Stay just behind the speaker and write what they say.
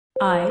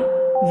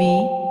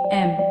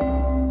IVM.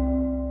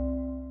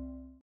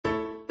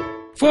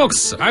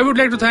 Folks, I would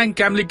like to thank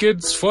Camly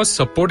Kids for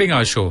supporting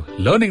our show.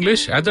 Learn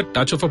English at the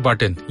touch of a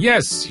button.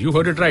 Yes, you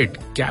heard it right.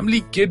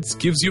 Camly Kids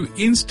gives you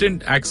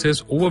instant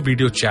access over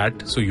video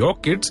chat so your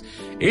kids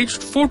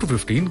aged 4 to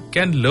 15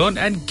 can learn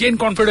and gain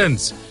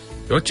confidence.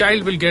 Your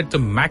child will get the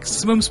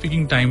maximum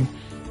speaking time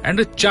and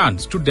a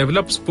chance to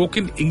develop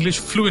spoken English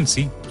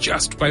fluency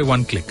just by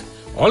one click.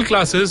 All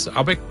classes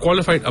are by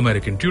qualified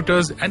American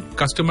tutors and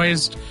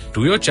customized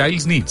to your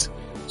child's needs.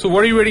 So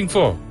what are you waiting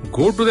for?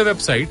 Go to their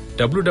website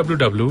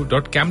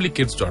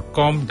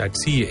www.camlykids.com,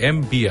 that's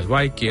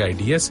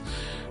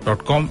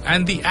CAMBLYKIDS.com,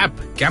 and the app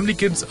Camly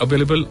Kids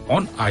available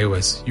on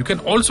iOS. You can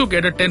also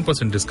get a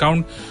 10%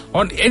 discount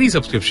on any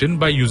subscription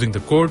by using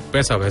the code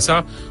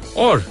PAISAVAISA,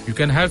 or you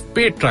can have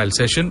paid trial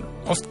session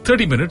of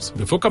 30 minutes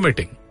before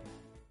committing.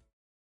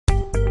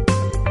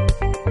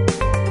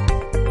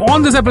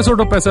 On this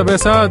episode of Paisa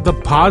Vaisa, the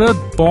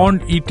Bharat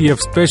Bond ETF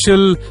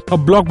special, a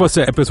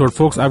blockbuster episode,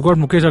 folks. I've got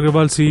Mukesh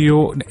Agrawal,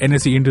 CEO,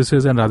 NSE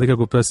Indices, and Radhika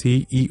Gupta,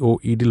 CEO,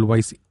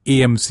 Edelweiss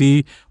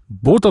AMC.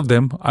 Both of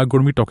them are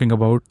going to be talking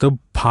about the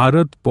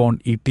Bharat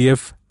Bond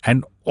ETF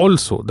and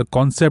also the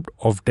concept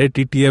of debt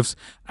ETFs,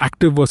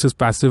 active versus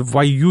passive,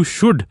 why you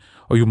should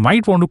or you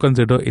might want to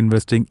consider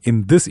investing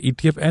in this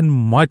ETF and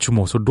much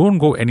more. So don't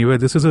go anywhere.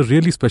 This is a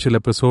really special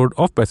episode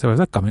of Paisa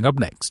Vaisa coming up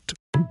next.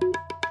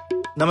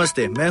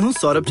 नमस्ते, मैं हूँ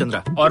सौरभ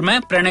चंद्रा और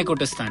मैं प्रणय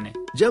कोटस्ताने।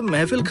 जब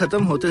महफिल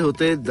खत्म होते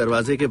होते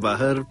दरवाजे के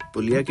बाहर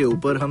पुलिया के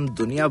ऊपर हम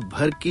दुनिया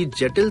भर की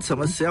जटिल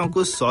समस्याओं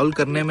को सॉल्व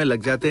करने में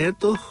लग जाते हैं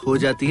तो हो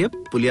जाती है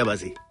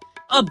पुलियाबाजी।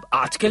 अब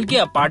आजकल के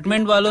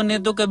अपार्टमेंट वालों ने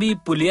तो कभी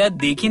पुलिया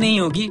देखी नहीं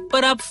होगी,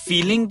 पर आप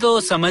फीलिंग तो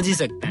समझ ही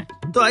सकते हैं।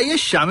 तो आइए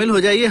शामिल हो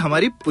जाइए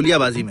हमारी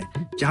पुलियाबाजी में,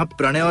 जहां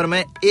प्रणय और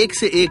मैं एक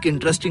से एक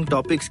इंटरेस्टिंग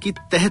टॉपिक्स की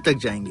तह तक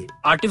जाएंगे।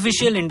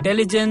 Artificial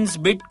intelligence,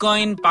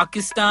 bitcoin,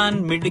 Pakistan,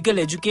 medical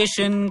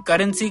education,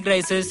 currency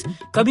crisis,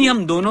 कभी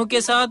हम दोनों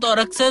के साथ और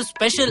अक्सर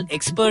स्पेशल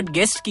एक्सपर्ट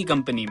गेस्ट की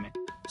कंपनी में।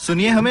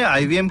 सुनिए हमें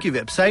IVM की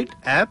वेबसाइट,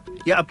 ऐप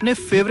या अपने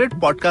फेवरेट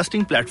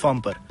पॉडकास्टिंग प्लेटफॉर्म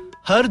पर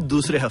हर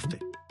दूसरे हफ्ते।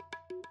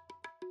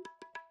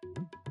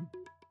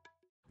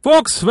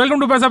 Folks,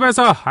 welcome to Paisa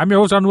Paisa. I'm your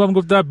host Anupam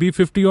Gupta,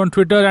 B50 on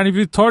Twitter. And if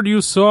you thought you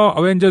saw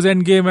Avengers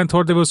Endgame and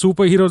thought there were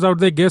superheroes out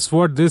there, guess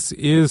what? This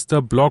is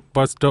the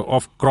blockbuster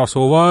of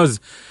crossovers.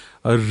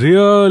 A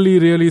really,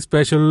 really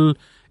special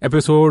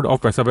episode of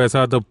Paisa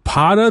Paisa, the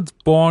Bharat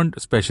Bond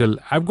special.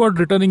 I've got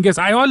returning guests.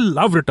 I all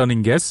love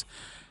returning guests.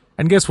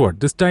 And guess what?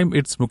 This time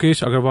it's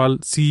Mukesh Agrawal,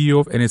 CEO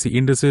of NSE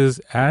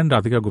Indices, and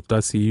Radhika Gupta,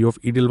 CEO of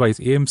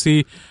Edelweiss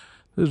AMC.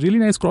 A really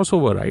nice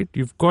crossover, right?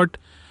 You've got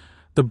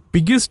the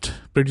biggest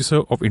producer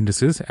of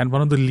indices and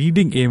one of the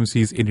leading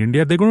AMCs in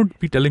India. They're going to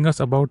be telling us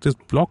about this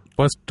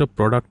blockbuster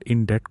product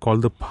in debt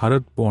called the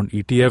Bharat Bond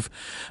ETF.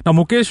 Now,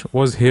 Mukesh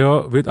was here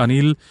with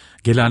Anil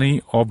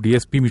Ghelani of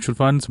DSP Mutual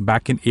Funds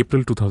back in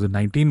April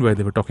 2019, where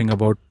they were talking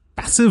about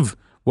passive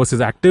versus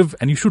active.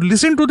 And you should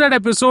listen to that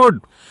episode.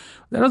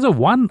 There was a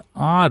 1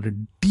 hour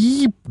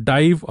deep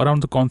dive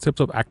around the concepts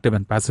of active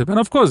and passive. And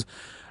of course,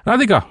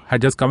 Radhika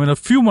had just come in a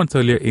few months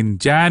earlier in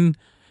Jan.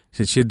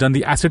 She had done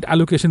the asset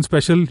allocation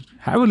special.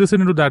 Have a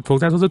listen to that,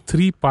 folks. That was a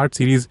 3-part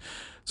series.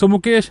 So,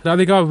 Mukesh,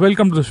 Radhika,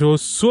 welcome to the show.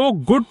 So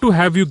good to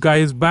have you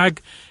guys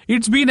back.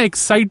 It's been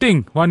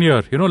exciting 1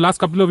 year, last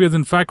couple of years,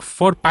 in fact,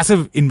 for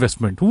passive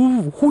investment.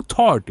 Who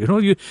thought,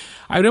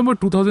 I remember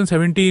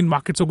 2017,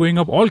 markets are going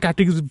up, all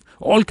categories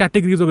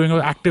are going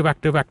up, active,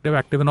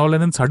 and all.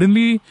 And then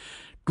suddenly,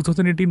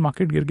 2018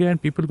 market gir gaya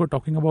and people were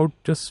talking about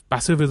just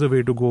passive is a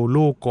way to go,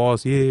 low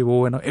cost,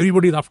 and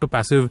everybody's after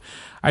passive.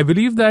 I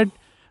believe that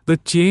the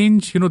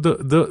change,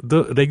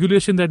 the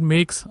regulation that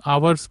makes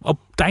a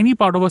tiny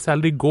part of our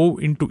salary go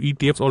into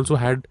ETFs also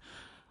had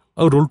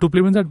a role to play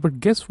in that. But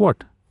guess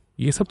what?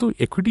 ये सब तो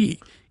equity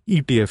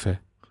ETF है.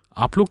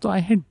 आप लोग तो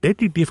आए हैं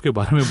debt ETF के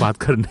बारे में बात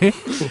करने.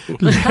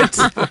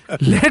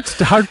 Let's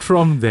start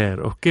from there.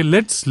 Okay,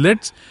 let's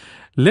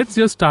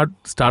just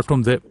start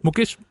from there.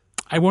 Mukesh,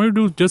 I wanted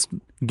to just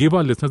give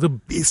our listeners the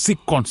basic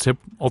concept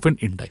of an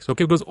index.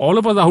 Okay, because all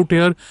of us out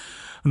here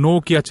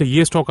know कि अच्छा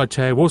ये stock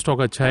अच्छा है, वो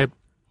stock अच्छा है.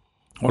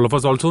 All of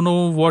us also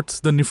know what's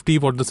the Nifty,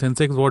 what's the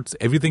Sensex, what's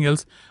everything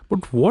else.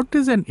 But what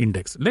is an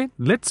index?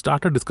 Let's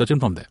start a discussion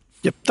from there.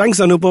 Yep. Thanks,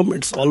 Anupam.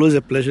 It's always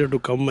a pleasure to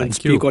come and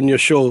speak on your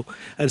show,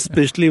 and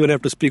especially when I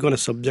have to speak on a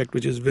subject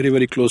which is very,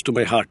 very close to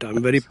my heart.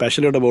 I'm very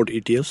passionate about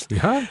ETFs.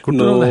 Yeah, good to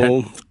know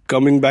that.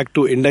 Coming back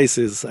to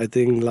indices, I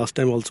think last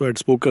time also I had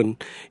spoken.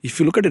 If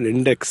you look at an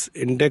index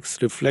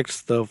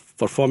reflects the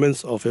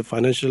performance of a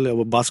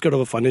basket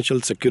of financial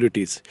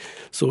securities.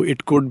 So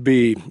it could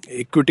be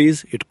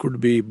equities, it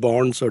could be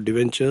bonds or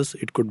debentures,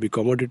 it could be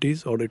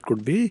commodities, or it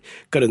could be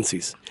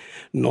currencies.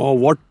 Now,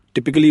 what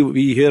typically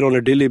we hear on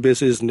a daily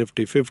basis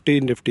Nifty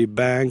 50, Nifty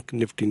Bank,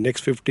 Nifty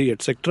Next 50,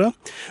 etc.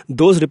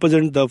 Those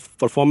represent the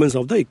performance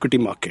of the equity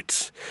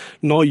markets.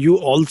 Now you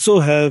also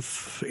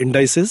have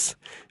indices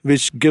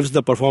which gives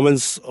the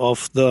performance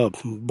of the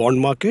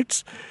bond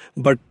markets,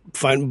 but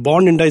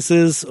bond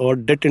indices or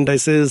debt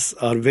indices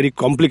are very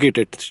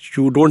complicated.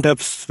 You don't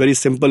have very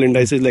simple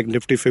indices like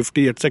Nifty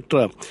 50,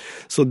 etc.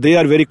 So they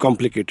are very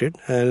complicated.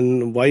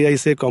 And why I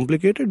say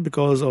complicated?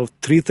 Because of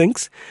three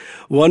things.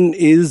 One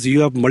is you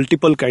have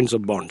multiple kinds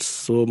of bonds.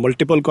 So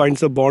multiple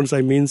kinds of bonds,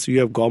 I means you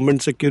have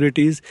government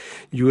securities,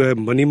 you have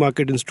money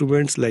market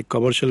instruments like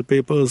commercial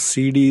papers,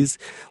 CDs,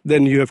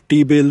 then you have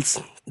T-bills,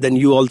 then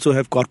you also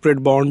have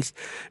corporate bonds.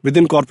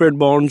 Within corporate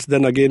bonds,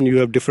 then again, you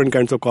have different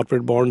kinds of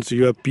corporate bonds.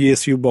 You have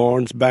PSU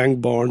bonds,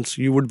 bank bonds.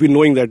 You would be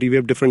knowing that you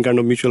have different kind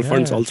of mutual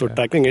funds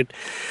tracking it.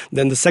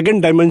 Then the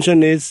second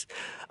dimension is,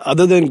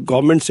 other than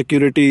government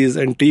securities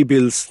and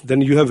T-bills, then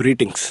you have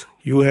ratings.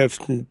 You have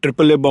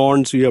AAA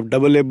bonds, you have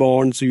AA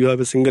bonds, you have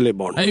a single A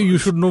bond. Hey, you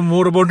should know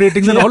more about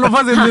ratings than all of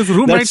us in this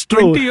room. That's right?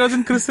 20 true. years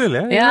in CRISIL.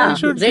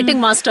 Rating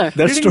master.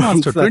 That's rating true.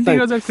 master. 20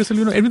 years at CRISIL,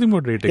 you know everything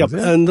about ratings.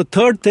 Yeah. And the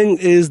third thing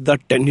is the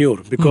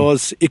tenure,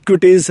 because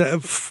equities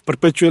have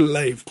perpetual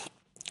life.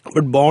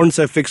 But bonds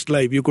have fixed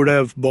life. You could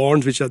have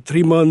bonds which are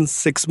 3 months,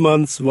 6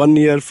 months, 1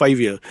 year, 5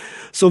 year.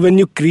 So when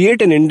you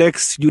create an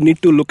index, you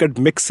need to look at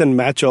mix and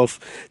match of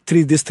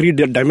these three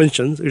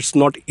dimensions. It's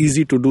not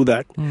easy to do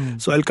that.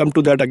 So I'll come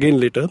to that again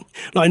later.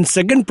 Now, and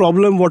second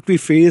problem what we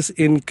face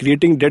in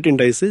creating debt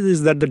indices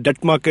is that the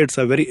debt markets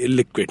are very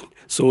illiquid.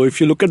 So if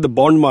you look at the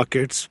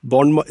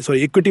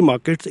equity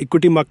markets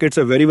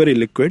are very, very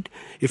liquid.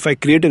 If I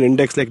create an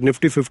index like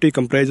Nifty 50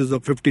 comprises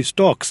of 50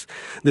 stocks,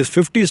 these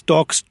 50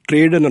 stocks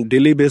trade on a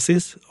daily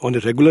basis, on a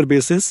regular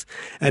basis,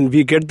 and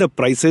we get the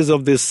prices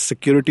of these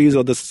securities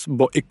or the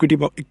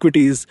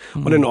equities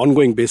on an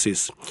ongoing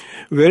basis.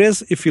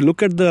 Whereas if you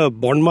look at the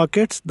bond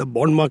markets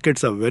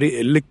are very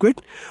illiquid,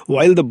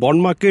 while the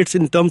bond markets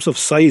in terms of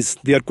size,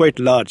 they are quite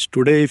large.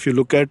 Today, if you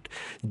look at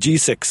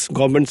G-Secs,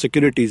 government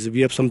securities, we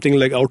have something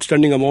like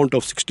outstanding amount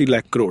of 60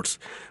 lakh crores.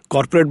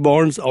 Corporate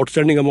bonds,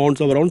 outstanding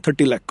amounts of around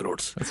 30 lakh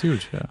crores. That's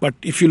huge. Yeah. But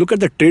if you look at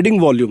the trading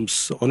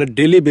volumes on a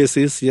daily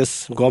basis,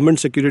 yes, government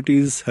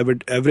securities have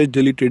an average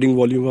daily trading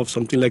volume of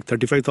something like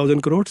 35,000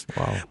 crores.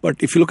 Wow. But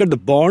if you look at the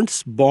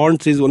bonds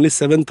is only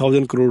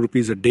 7,000 crore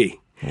rupees a day.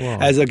 Wow.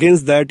 As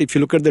against that, if you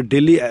look at the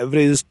daily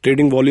average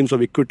trading volumes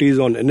of equities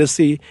on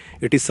NSE,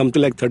 it is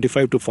something like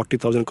 35 to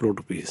 40,000 crore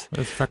rupees.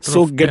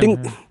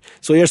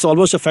 So it's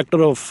almost a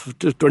factor of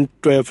 5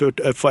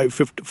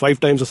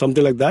 times or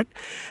something like that.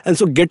 And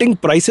so getting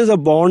prices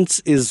of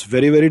bonds is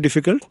very, very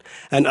difficult.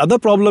 And other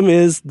problem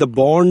is the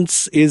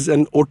bonds is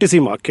an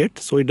OTC market.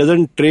 So it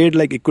doesn't trade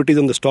like equities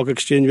on the stock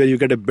exchange where you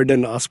get a bid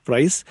and ask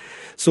price.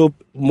 So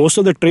most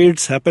of the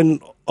trades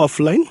happen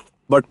offline,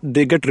 but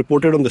they get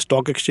reported on the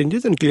stock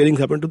exchanges and clearings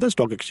happen to the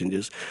stock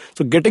exchanges.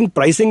 So getting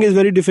pricing is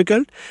very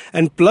difficult.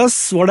 And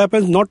plus what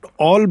happens, not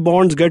all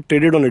bonds get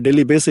traded on a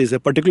daily basis. A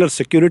particular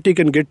security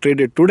can get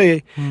traded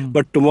today,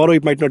 but tomorrow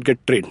it might not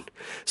get traded.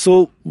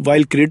 So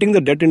while creating the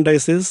debt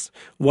indices,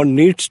 one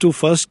needs to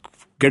first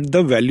get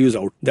the values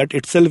out. That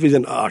itself is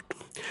an art.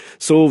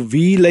 So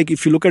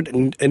if you look at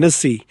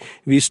NSE,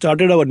 we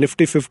started our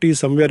Nifty 50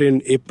 somewhere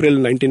in April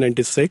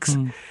 1996,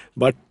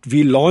 but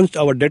we launched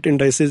our debt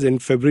indices in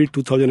February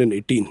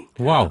 2018.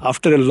 Wow.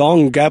 After a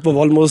long gap of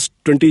almost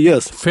 20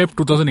 years. Feb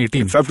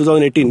 2018. Feb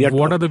 2018. Yeah.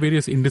 What are the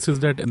various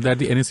indices that the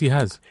NSE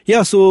has?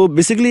 Yeah, so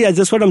basically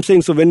that's what I'm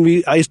saying. So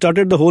I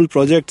started the whole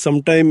project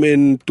sometime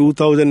in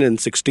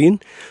 2016.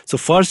 So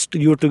first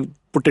you have to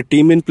put a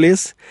team in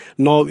place.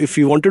 Now, if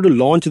we wanted to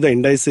launch the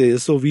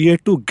indices, so we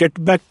had to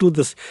get back to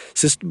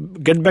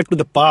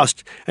the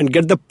past and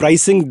get the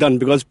pricing done,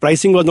 because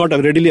pricing was not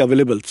readily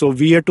available. So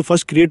we had to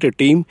first create a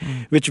team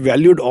which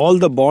valued all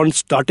the bonds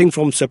starting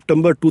from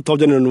September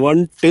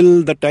 2001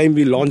 till the time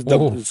we launched the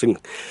thing.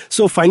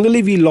 So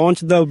finally we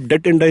launched the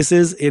debt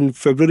indices in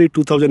February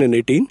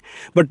 2018.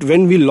 But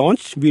when we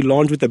launched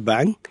with a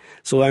bang.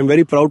 So I'm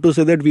very proud to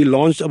say that we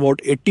launched about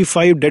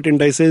 85 debt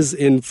indices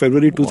in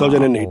February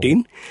 2018.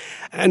 Wow.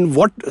 And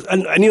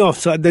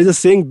so there's a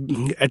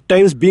saying, at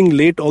times being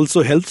late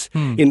also helps.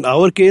 In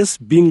our case,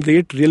 being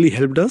late really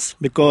helped us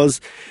because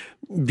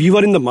we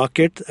were in the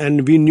market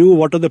and we knew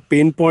what are the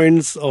pain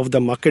points of the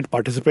market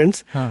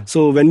participants.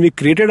 So when we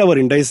created our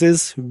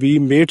indices, we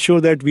made sure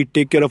that we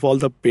take care of all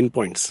the pain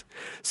points.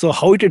 So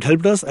how it had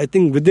helped us, I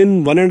think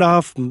within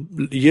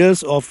 1.5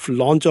 years of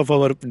launch of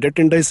our debt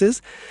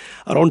indices,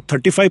 around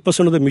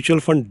 35% of the mutual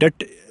fund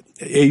debt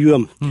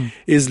AUM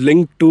is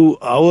linked to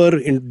our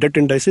debt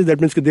indices.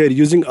 That means they are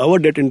using our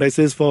debt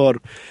indices for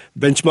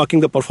benchmarking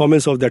the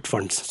performance of that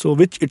funds. So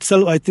which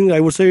itself, I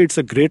would say it's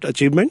a great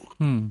achievement.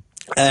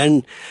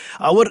 And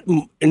our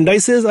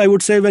indices, I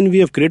would say when we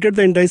have created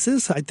the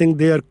indices, I think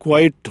they are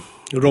quite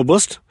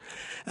robust.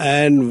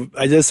 And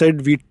as I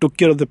said, we took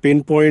care of the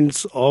pain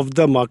points of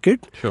the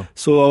market. Sure.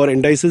 So our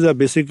indices are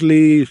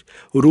basically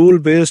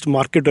rule-based,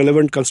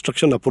 market-relevant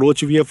construction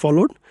approach we have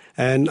followed.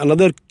 And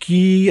another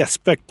key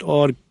aspect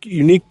or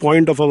unique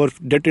point of our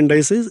debt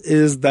indices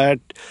is that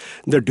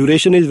the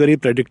duration is very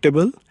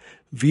predictable.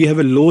 We have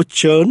a low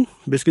churn.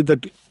 Basically,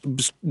 the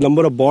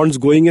number of bonds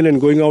going in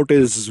and going out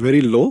is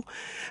very low.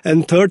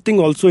 And third thing,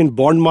 also in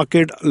bond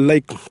market,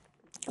 like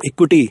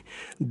equity,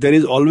 there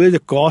is always a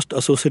cost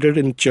associated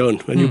in churn.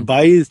 When you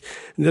buy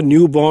the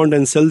new bond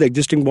and sell the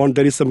existing bond,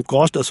 there is some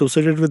cost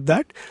associated with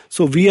that.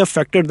 So we have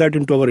factored that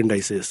into our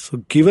indices. So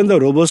given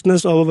the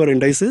robustness of our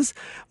indices,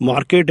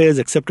 market has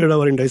accepted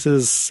our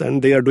indices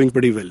and they are doing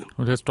pretty well.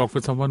 Let's talk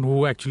with someone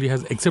who actually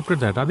has accepted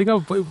that.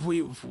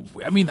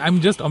 Radhika,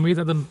 I'm just amazed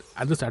at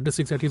the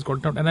statistics that he's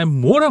got down, and I'm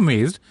more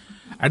amazed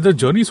at the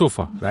journey so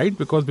far, right?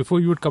 Because before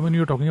you would come in,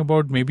 you were talking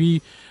about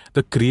maybe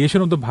the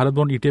creation of the Bharat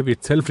Bond ETF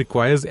itself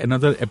requires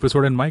another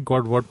episode. And my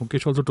God, what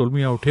Mukesh also told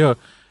me out here,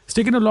 it's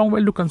taken a long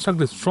while to construct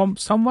this. From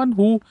someone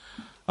who,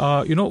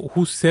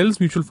 who sells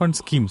mutual fund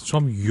schemes,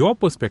 from your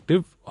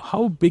perspective,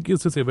 how big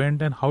is this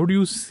event and how do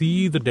you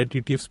see the debt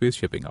ETF space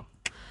shaping up?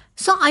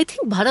 So I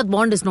think Bharat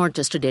Bond is not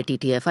just a debt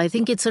ETF. I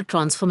think it's a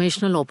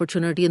transformational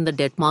opportunity in the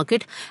debt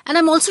market. And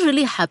I'm also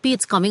really happy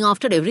it's coming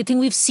after everything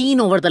we've seen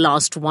over the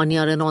last 1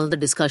 year and all the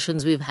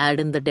discussions we've had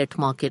in the debt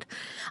market.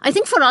 I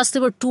think for us,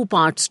 there were two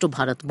parts to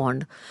Bharat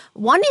Bond.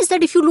 One is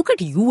that if you look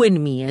at you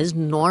and me as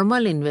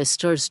normal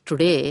investors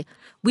today,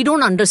 we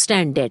don't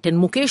understand debt.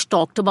 And Mukesh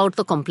talked about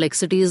the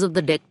complexities of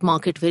the debt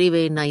market very,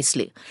 very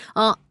nicely.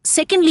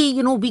 Secondly,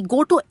 we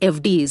go to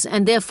FDs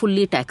and they're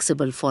fully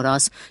taxable for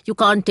us. You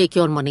can't take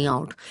your money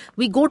out.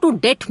 We go to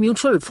debt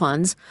mutual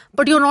funds,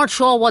 but you're not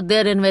sure what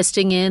they're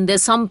investing in.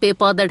 There's some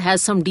paper that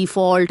has some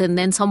default and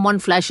then someone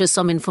flashes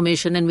some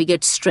information and we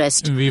get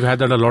stressed. We've had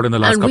that a lot in the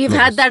last couple of years. And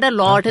we've had that a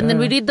lot. And then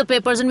we read the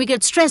papers and we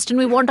get stressed and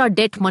we want our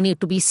debt money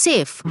to be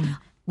safe.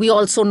 We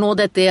also know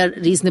that they are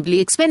reasonably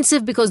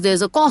expensive because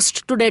there's a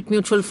cost to debt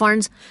mutual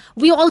funds.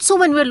 We also,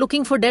 when we're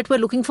looking for debt, we're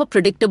looking for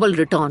predictable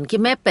return. कि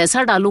मैं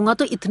पैसा डालूंगा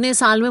तो इतने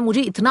साल में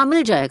मुझे इतना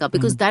मिल जाएगा,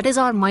 because that is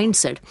our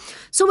mindset.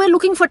 So we're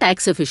looking for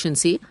tax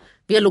efficiency.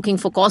 We are looking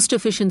for cost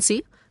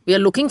efficiency. We are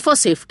looking for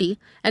safety,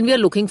 and we are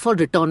looking for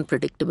return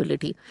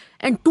predictability.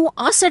 And to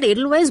us at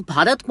Edelweiss,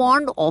 Bharat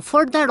Bond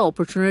offered that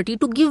opportunity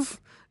to give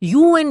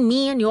you and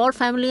me and your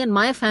family and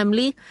my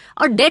family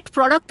a debt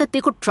product that they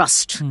could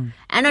trust,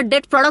 and a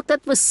debt product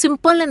that was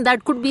simple and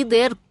that could be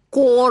their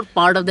core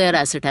part of their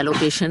asset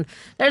allocation.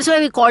 That's why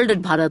we called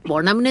it Bharat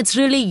Bond. I mean, it's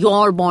really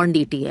your bond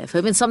ETF.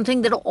 I mean,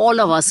 something that all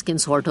of us can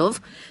sort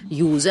of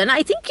use. And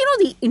I think,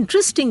 the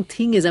interesting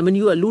thing is, I mean,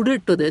 you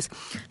alluded to this.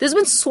 There's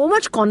been so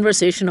much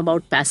conversation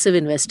about passive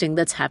investing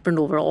that's happened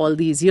over all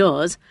these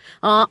years.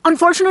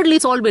 Unfortunately,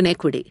 it's all been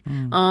equity.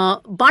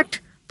 But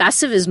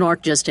passive is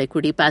not just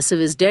equity. Passive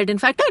is debt. In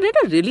fact, I read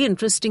a really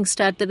interesting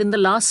stat that in the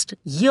last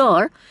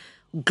year,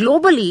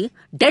 globally,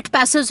 debt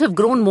passives have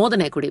grown more than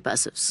equity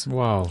passives.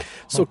 Wow.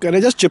 So can I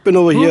just chip in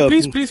over here?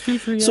 Please feel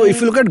free. So if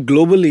you look at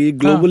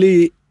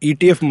globally,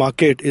 ETF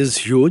market is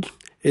huge.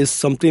 Is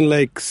something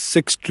like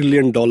 $6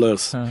 trillion.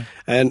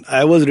 And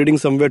I was reading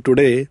somewhere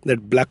today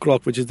that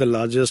BlackRock, which is the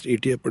largest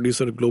ETF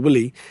producer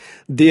globally,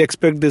 they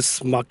expect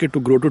this market to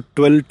grow to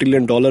 $12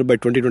 trillion by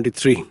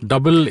 2023.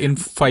 Double in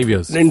 5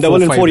 years.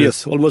 Double in 4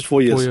 years, almost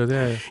 4 years. 4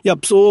 years, yeah.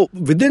 So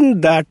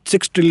within that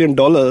 $6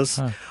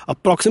 trillion,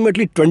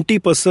 approximately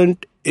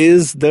 20%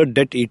 is the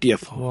debt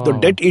ETF. Wow. The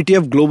debt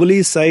ETF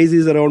globally size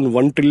is around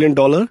 $1 trillion,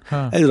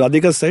 as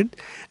Radhika said.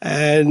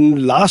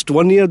 And last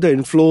 1 year, the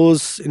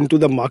inflows into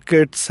the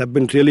markets have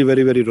been really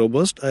very, very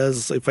robust.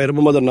 As if I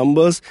remember the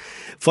numbers,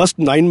 first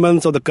 9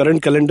 months of the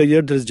current calendar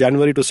year, that is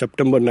January to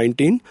September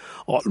 19,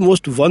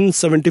 almost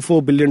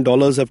 $174 billion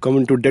have come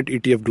into debt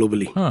ETF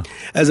globally.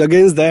 As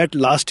against that,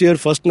 last year,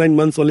 first 9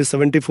 months, only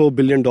 $74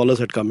 billion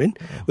had come in,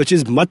 which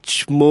is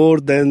much more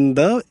than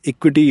the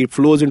equity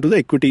flows into the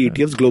equity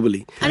ETFs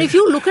globally. And if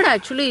you look at,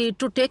 actually,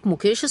 to take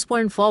Mukesh's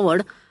point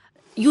forward,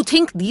 you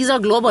think these are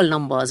global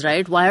numbers,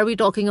 right? Why are we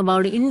talking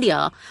about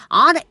India?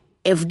 Our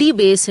FD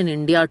base in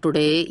India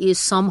today is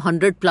some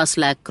 100 plus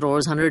lakh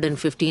crores,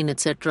 115,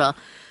 etc.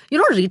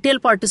 Retail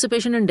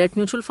participation in debt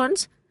mutual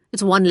funds,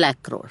 it's 1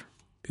 lakh crore.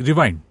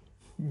 Rewind.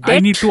 I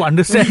need to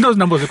understand those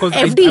numbers because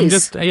FDs, I'm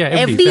just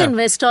FD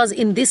investors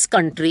in this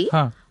country,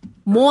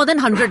 more than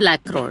 100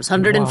 lakh crores,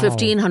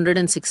 115,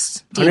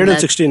 116.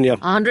 116, yeah.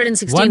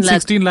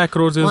 116 lakh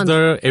crores is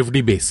the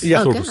FD base,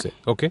 so to say.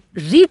 Okay.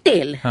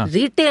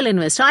 Retail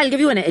investor, I'll give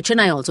you an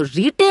HNI also.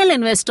 Retail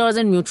investors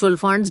in mutual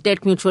funds,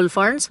 debt mutual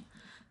funds,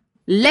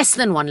 less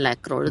than 1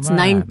 lakh crore. It's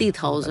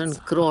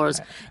 90,000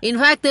 crores. In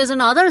fact, there's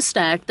another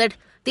stat that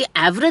the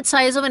average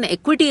size of an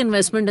equity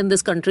investment in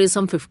this country is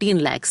some 15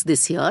 lakhs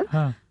this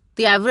year.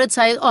 The average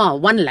size,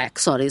 1 lakh,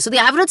 sorry. So the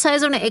average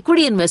size of an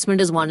equity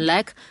investment is 1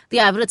 lakh. The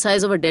average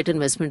size of a debt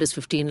investment is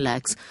 15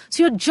 lakhs.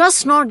 So you're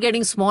just not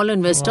getting small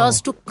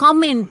investors to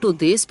come into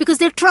this because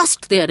they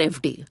trust their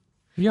FD.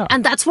 Yeah.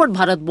 And that's what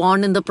Bharat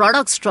Bond in the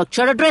product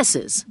structure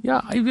addresses.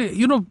 Yeah,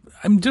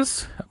 I'm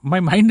just my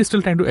mind is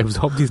still trying to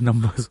absorb these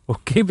numbers,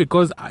 okay?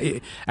 Because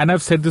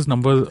I've said this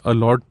number a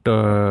lot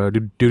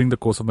during the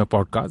course of my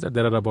podcast, that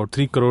there are about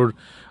 3 crore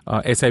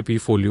SIP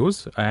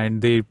folios,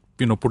 and they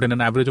put in an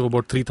average of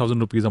about 3,000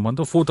 rupees a month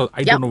or 4,000.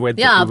 I don't know where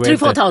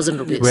 3,000-4,000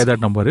 rupees. Where that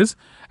number is,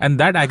 and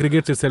that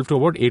aggregates itself to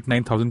about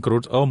 8,000-9,000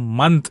 crores a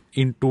month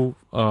into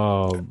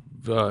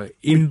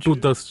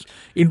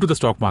the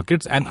stock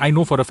markets. And I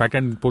know for a fact,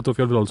 and both of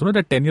you will also know,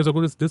 that 10 years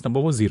ago this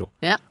number was zero.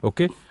 Yeah.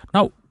 Okay.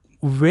 Now,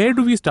 where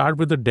do we start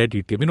with the debt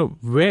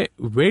ETF?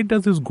 Where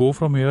does this go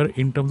from here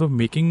in terms of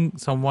making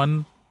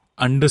someone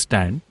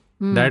understand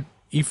that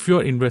if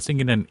you're investing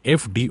in an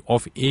FD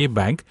of a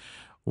bank,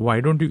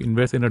 why don't you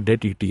invest in a debt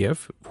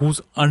ETF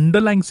whose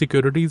underlying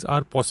securities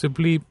are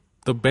possibly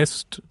the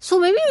best? So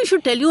maybe we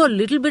should tell you a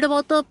little bit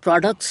about the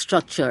product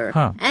structure,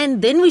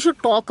 and then we should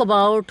talk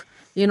about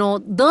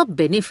the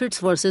benefits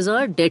versus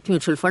a debt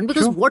mutual fund,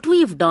 because what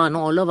we've done,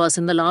 all of us,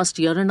 in the last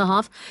year and a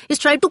half, is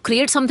try to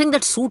create something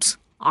that suits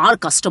our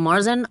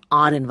customers and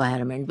our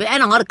environment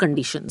and our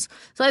conditions.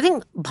 So I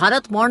think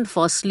Bharat Bond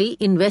firstly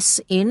invests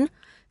in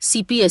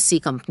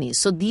CPSC companies.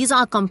 So these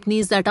are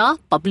companies that are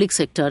public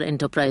sector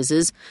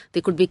enterprises.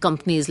 They could be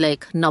companies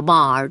like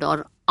NABARD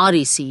or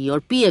REC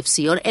or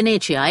PFC or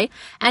NHAI,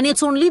 and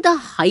it's only the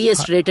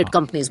highest rated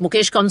companies.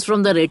 Mukesh comes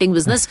from the rating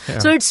business,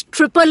 so it's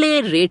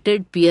AAA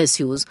rated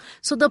PSUs.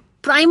 So the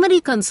primary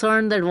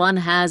concern that one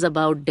has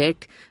about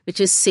debt, which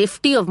is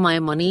safety of my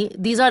money,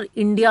 these are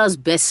India's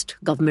best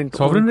government.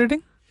 Sovereign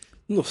rating?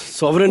 No,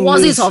 sovereign.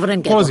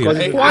 Quasi-sovereign.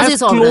 As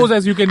close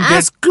as you can get.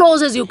 As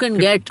close as you can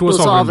get to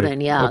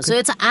sovereign. Yeah. Okay. So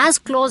it's as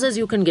close as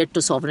you can get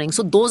to sovereign.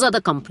 So those are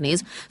the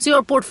companies. So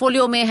your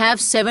portfolio may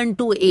have 7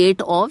 to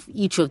 8 of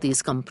each of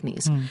these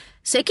companies.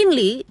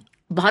 Secondly,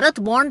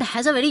 Bharat Bond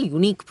has a very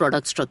unique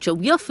product structure.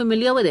 We are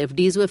familiar with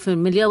FDs, we're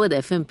familiar with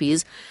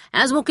FMPs.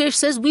 As Mukesh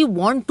says, we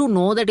want to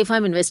know that if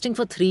I'm investing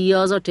for 3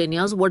 years or 10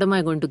 years, what am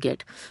I going to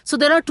get? So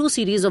there are 2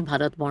 series of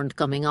Bharat Bond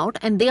coming out,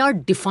 and they are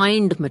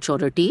defined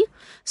maturity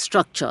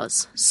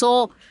structures.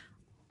 So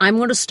I'm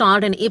going to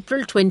start an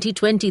April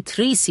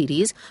 2023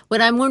 series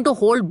where I'm going to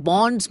hold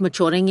bonds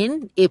maturing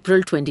in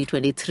April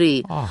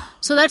 2023.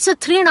 So that's a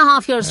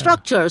 3.5-year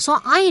structure. So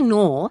I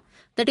know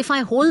that if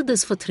I hold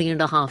this for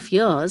 3.5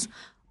 years,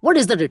 what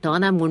is the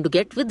return I'm going to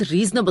get with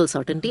reasonable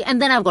certainty?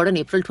 And then I've got an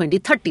April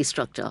 2030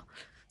 structure.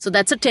 So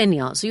that's a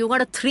 10-year. So you've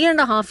got a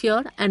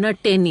 3.5-year and a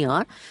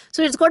 10-year.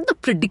 So it's got the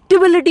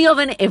predictability of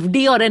an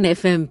FD or an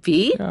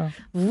FMP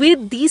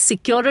with the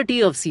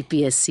security of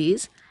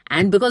CPSCs.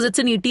 And because it's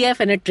an ETF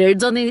and it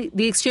trades on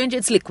the exchange,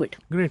 it's liquid.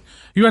 Great.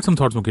 You had some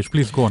thoughts, Mukesh.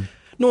 Please go on.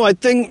 No, I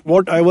think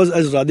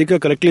as Radhika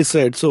correctly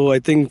said, so I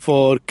think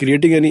for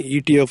creating any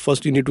ETF,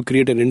 first you need to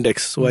create an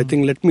index. So I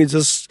think let me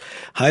just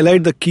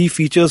highlight the key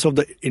features of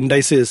the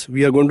indices.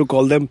 We are going to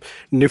call them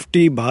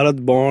Nifty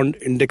Bharat Bond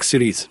Index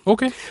Series.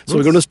 Okay. So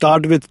we're going to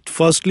start with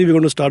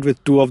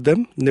 2 of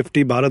them.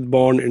 Nifty Bharat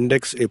Bond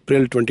Index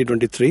April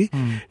 2023.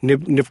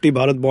 Nifty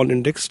Bharat Bond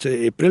Index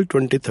April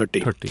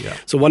 2030.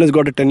 So one has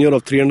got a tenure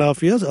of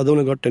 3.5 years, other one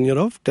has got a tenure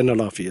of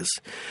 10.5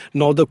 years.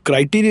 Now the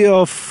criteria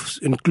of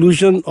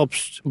inclusion of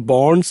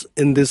bonds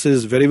in this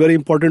is very, very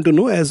important to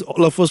know, as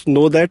all of us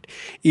know that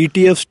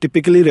ETFs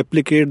typically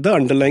replicate the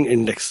underlying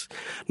index.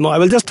 Now, I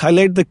will just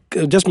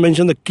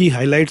mention the key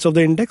highlights of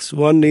the index.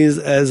 One is,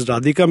 as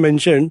Radhika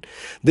mentioned,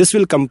 this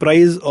will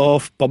comprise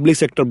of public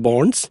sector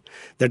bonds.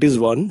 That is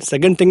one.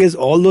 Second thing is,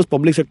 all those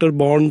public sector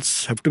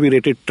bonds have to be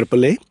rated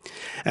AAA.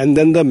 And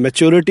then the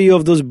maturity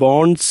of those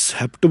bonds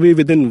have to be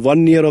within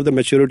 1 year of the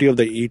maturity of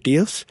the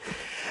ETFs.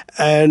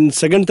 And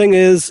second thing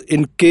is,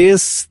 in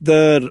case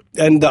the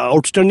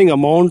outstanding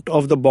amount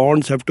of the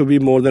bonds have to be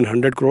more than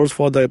 100 crores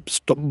for the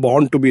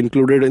bond to be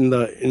included in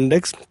the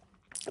index.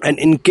 And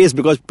in case,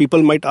 because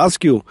people might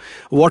ask you,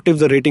 what if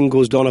the rating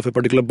goes down of a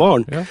particular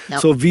bond?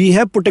 So we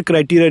have put a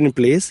criteria in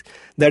place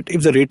that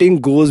if the rating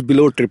goes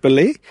below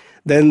AAA,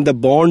 then the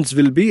bonds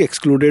will be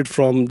excluded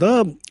from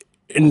the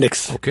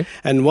index. Okay.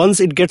 And once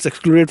it gets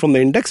excluded from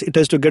the index, it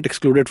has to get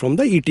excluded from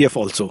the ETF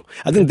also.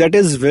 I think that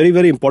is very,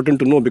 very important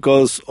to know,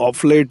 because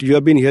of late you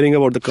have been hearing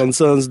about the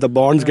concerns, the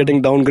bonds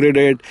getting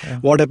downgraded,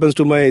 what happens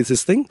to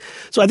this thing.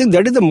 So I think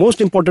that is the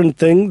most important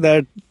thing,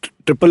 that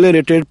AAA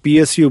rated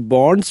PSU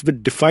bonds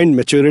with defined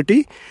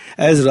maturity.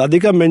 As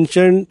Radhika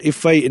mentioned,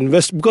 if I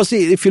invest, because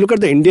see, if you look at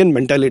the Indian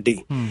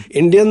mentality,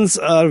 Indians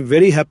are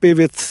very happy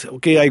with,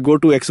 okay, I go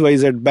to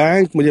XYZ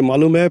bank, मुझे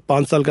मालूम है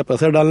 5 साल का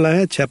पैसा डालना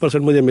है,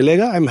 6% मुझे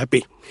मिलेगा, I'm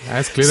happy.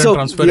 As clear and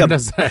transparent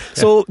as that.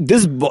 So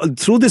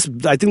through this,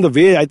 I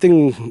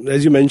think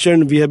as you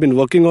mentioned, we have been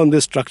working on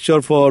this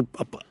structure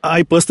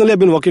I personally have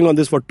been working on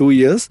this for 2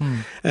 years,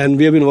 and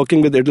we have been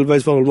working with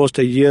Edelweiss for almost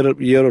a year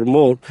or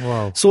more.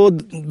 Wow. So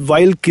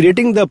while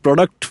creating the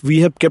product, we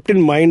have kept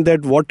in mind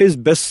that what is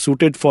best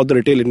suited for the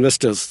retail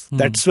investors.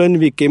 That's when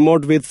we came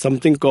out with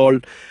something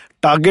called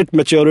target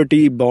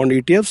maturity bond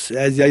ETFs.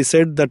 As I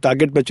said, the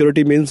target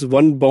maturity means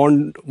one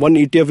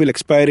ETF will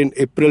expire in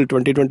April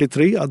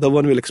 2023, other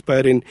one will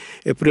expire in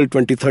April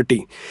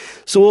 2030.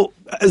 So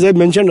as I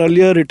mentioned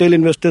earlier, retail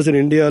investors in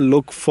India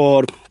look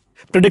for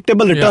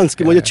predictable returns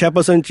कि मुझे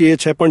 6% चाहिए,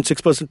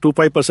 6.6%,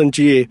 2.5%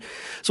 चाहिए.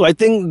 So I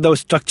think the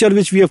structure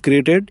which we have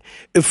created,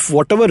 if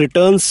whatever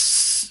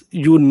returns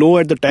you know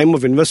at the time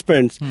of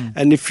investments,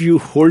 and if you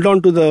hold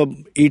on to the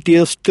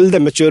ETFs till the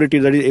maturity,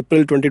 that is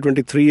April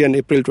 2023 and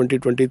April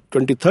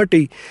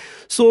 2030,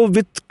 so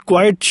with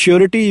quite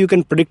surety you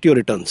can predict your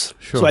returns.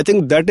 Sure. So I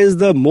think that is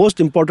the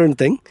most important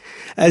thing.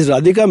 As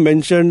Radhika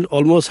mentioned,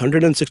 almost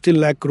 116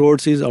 lakh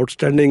crores is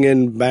outstanding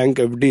in bank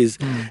FDs,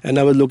 and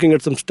I was looking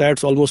at some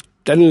stats, almost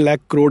 10 lakh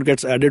crore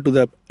gets added to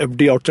the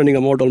FD outstanding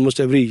amount almost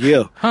every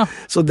year.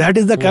 So that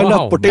is the kind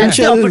of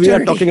potential we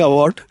are talking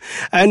about.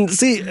 And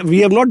see, we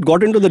have not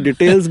got into the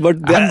details, but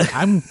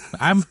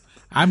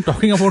I'm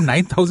talking about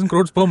 9,000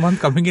 crores per month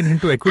coming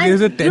into equity.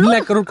 There's a 10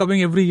 lakh crore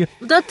coming every year.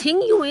 The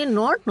thing you may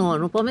not know,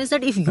 Anupam, is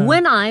that if you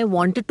and I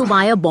wanted to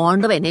buy a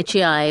bond of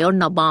NHAI or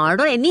NABARD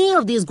or any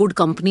of these good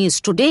companies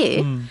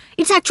today,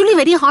 it's actually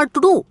very hard to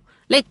do.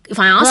 Like, if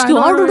I ask you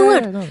how to do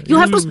it, you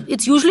have to,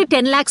 it's usually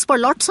 10 lakhs per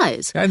lot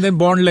size. And then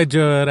bond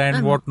ledger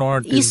and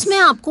whatnot. Isme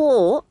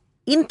aapko,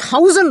 in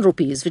 1,000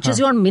 rupees, which is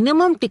your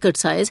minimum ticket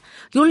size,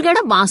 you will get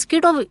a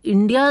basket of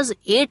India's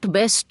 8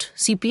 best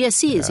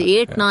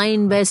CPSCs,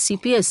 9 best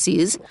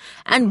CPSCs.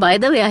 And by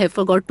the way, I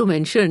forgot to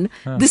mention,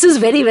 this is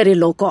very, very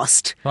low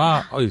cost.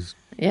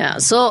 Yeah,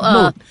 so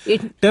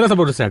tell us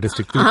about the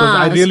statistics, because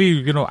I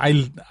really,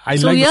 I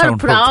so like we the are sound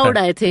proud,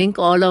 I think,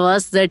 all of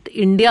us, that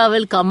India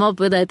will come up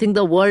with, I think,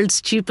 the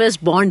world's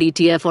cheapest bond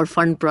ETF or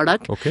fund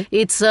product. Okay.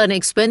 It's an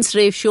expense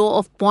ratio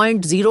of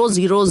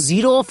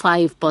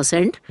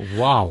 0.0005%.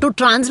 Wow. To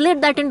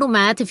translate that into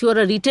math, if you're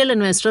a retail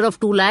investor of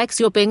 2 lakhs,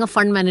 you're paying a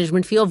fund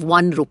management fee of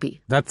 1 rupee.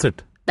 That's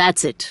it.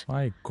 That's it.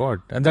 My God.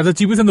 And that's the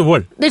cheapest in the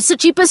world. It's the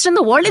cheapest in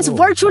the world. It's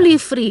virtually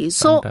free.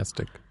 So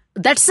Fantastic.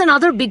 that's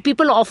another big,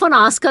 people often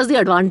ask us the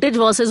advantage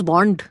versus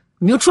bond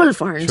mutual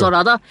funds or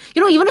other.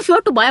 Even if you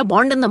have to buy a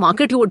bond in the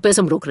market, you would pay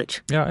some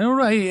brokerage. Yeah,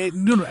 I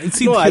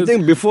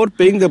think before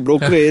paying the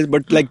brokerage,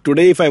 but like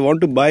today, if I want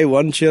to buy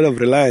one share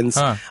of Reliance,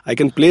 I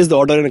can place the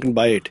order and I can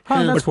buy it.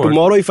 But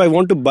tomorrow, if I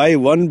want to buy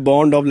one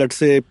bond of, let's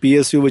say,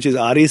 PSU, which is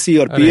REC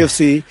or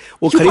PFC,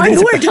 you can't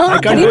do it. I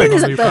can't do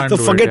it. So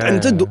forget.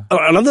 And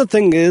another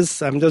thing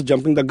is, I'm just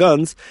jumping the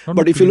guns,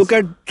 but if you look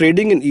at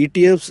trading in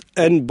ETFs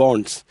and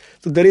bonds,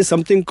 so there is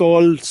something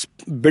called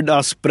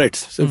bid-ask spreads.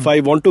 So if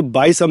I want to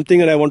buy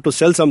something and I want to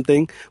sell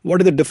something,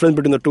 what is the difference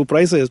between the two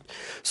prices?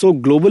 So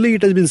globally,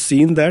 it has been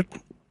seen that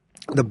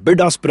the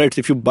bid-ask spreads,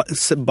 if you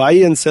buy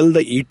and sell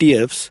the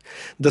ETFs,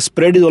 the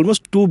spread is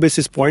almost 2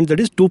 basis points, that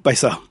is 2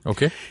 paisa.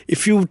 Okay.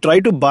 If you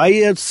try to buy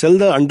and sell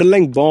the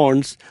underlying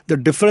bonds, the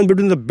difference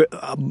between the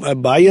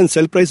buy and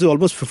sell price is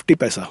almost 50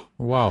 paisa.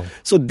 Wow.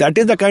 So that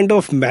is the kind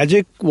of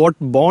magic what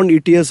bond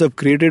ETFs have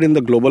created in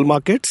the global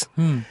markets.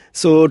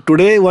 So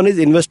today, one is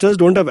investors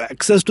don't have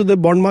access to the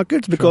bond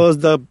markets because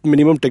the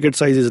minimum ticket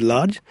size is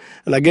large.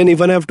 And again, if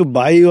I have to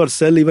buy or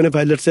sell, even if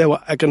let's say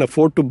I can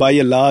afford to buy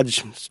a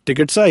large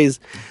ticket size,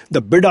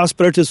 the bid-ask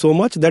spread is so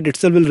much that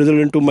itself will result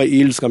into my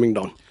yields coming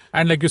down.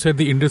 And like you said,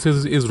 the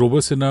indices is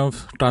robust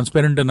enough,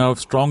 transparent enough,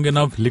 strong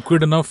enough,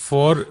 liquid enough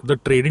for the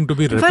trading to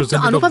be representative.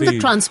 In fact, Anupam, the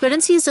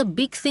transparency is a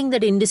big thing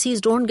that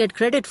indices don't get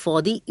credit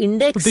for. The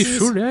indexes, they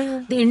should,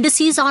 the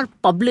indices are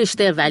published,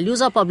 their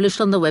values are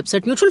published on the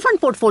website. Mutual fund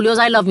portfolios,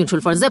 I love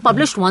mutual funds. They're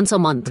published once a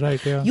month.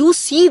 Right, yeah. You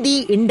see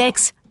the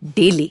index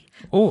daily.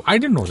 Oh, I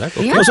didn't know that.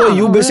 Okay. Yeah. So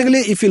you basically,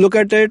 if you look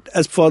at it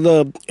as for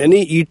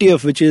any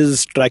ETF which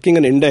is tracking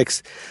an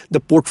index, the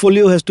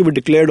portfolio has to be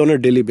declared on a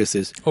daily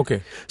basis.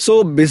 Okay.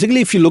 So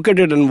basically, if you look at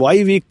it and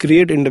why we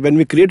create, when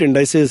we create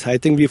indices, I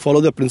think we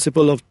follow the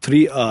principle of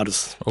 3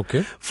 R's.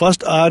 Okay.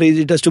 First R is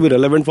it has to be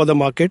relevant for the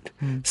market.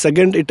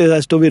 Second, it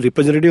has to be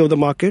representative of the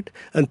market.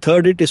 And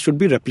third, it should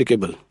be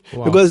replicable.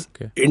 Wow. Because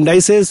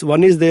indices,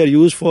 one is they are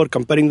used for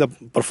comparing the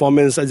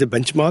performance as a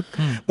benchmark,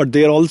 but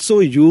they are also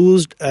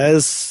used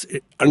as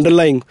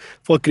underlying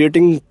for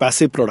creating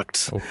passive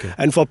products. Okay.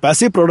 And for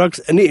passive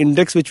products, any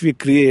index which we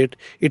create,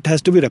 it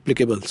has to be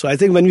replicable. So I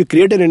think when we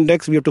create an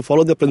index, we have to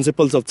follow the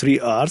principles of 3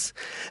 R's.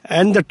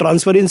 And the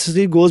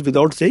transparency goes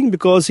without saying,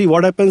 because see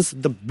what happens,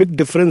 the big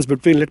difference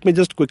between, let me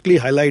just quickly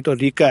highlight or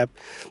recap,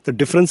 the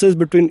differences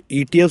between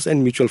ETFs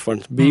and mutual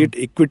funds, be it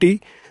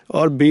equity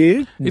or be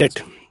it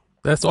debt.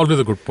 That's always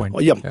a good point.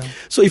 Yeah.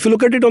 So if you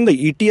look at it on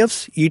the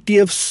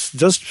ETFs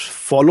just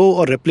follow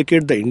or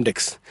replicate the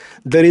index.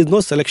 There is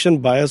no selection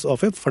bias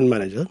of a fund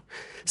manager.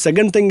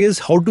 Second thing is,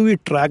 how do we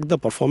track the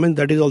performance?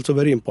 That is also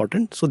very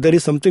important. So there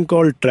is something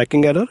called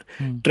tracking error.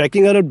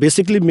 Tracking error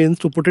basically means,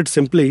 to put it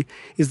simply,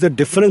 is the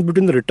difference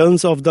between the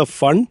returns of the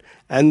fund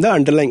and the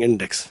underlying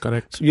index.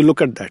 Correct. So you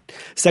look at that.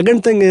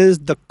 Second thing is,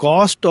 the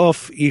cost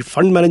of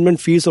fund management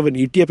fees of an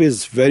ETF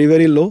is very,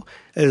 very low.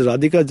 As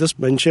Radhika just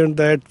mentioned,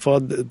 that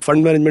for the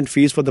fund management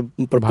fees for the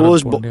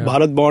proposed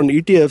Bharat bond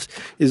ETFs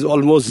is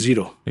almost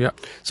zero. Yeah.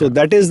 So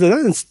that is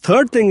the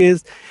third thing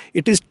is,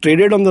 it is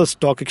traded on the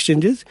stock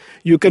exchanges.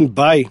 You can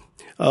buy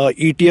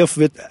ETF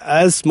with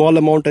as small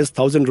amount as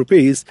 1,000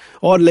 rupees,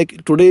 or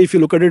like today, if you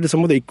look at it,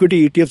 some of the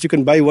equity ETFs, you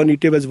can buy one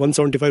ETF as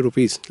 175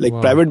 rupees. Like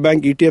private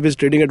bank ETF is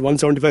trading at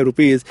 175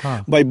 rupees.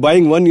 By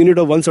buying one unit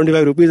of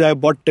 175 rupees, I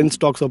have bought 10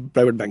 stocks of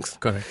private banks.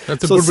 Correct.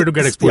 That's a good way to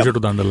get exposure to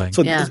the underlying.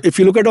 So if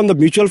you look at on the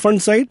mutual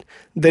fund side,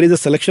 there is a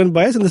selection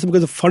bias, and this is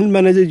because the fund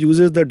manager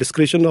uses the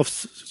discretion of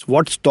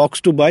what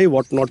stocks to buy,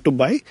 what not to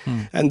buy,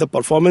 and the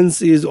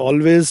performance is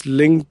always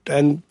linked,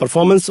 and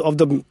performance of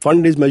the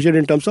fund is measured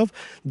in terms of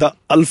the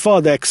alpha,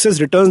 the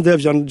excess returns they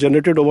have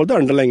generated over the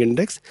underlying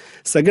index.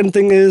 Second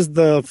thing is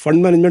the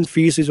fund management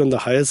fees is on the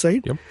higher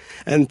side.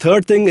 And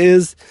third thing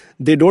is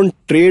they don't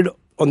trade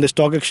on the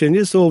stock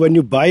exchanges. So when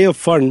you buy a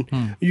fund,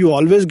 you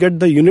always get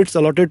the units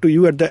allotted to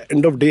you at the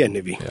end of day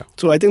NAV.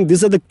 So I think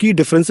these are the key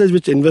differences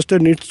which investor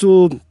needs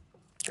to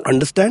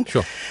understand.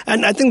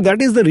 And I think that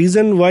is the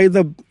reason why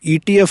the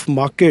ETF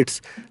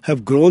markets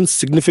have grown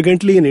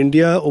significantly in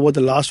India over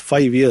the last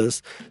 5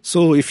 years.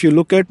 So if you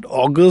look at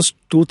August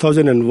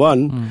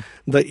 2001,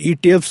 the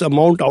ETF's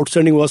amount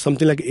outstanding was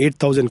something like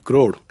 8,000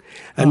 crore.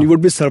 And you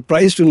would be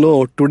surprised to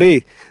know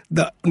today,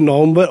 the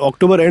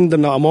October end, the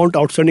amount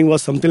outstanding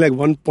was something like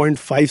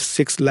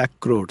 1.56 lakh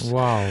crores.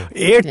 Wow.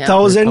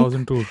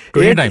 8,000 to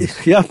 20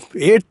 times.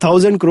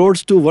 8,000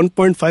 crores to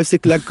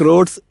 1.56 lakh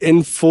crores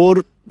in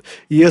 4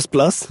 years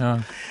plus.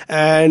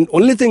 And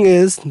only thing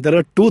is, there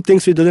are two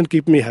things which doesn't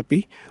keep me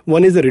happy.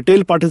 One is the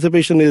retail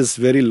participation is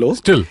very low.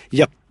 Still?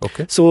 Yep.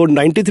 Okay. So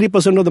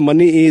 93% of the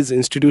money is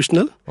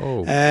institutional,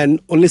 and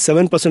only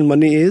 7%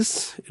 money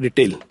is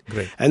retail.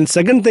 Great. And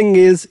second thing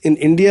is, in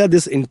India,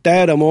 this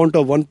entire amount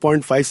of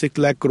 1.56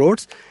 lakh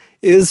crores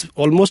is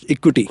almost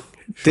equity.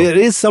 There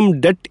is some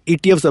debt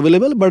ETFs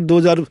available, but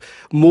those are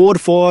more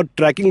for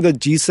tracking the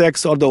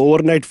GSECs or the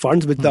overnight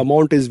funds, which the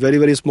amount is very,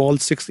 very small,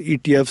 6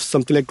 ETFs,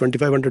 something like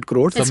 2,500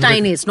 crores. It's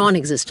tiny, it's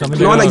non-existent.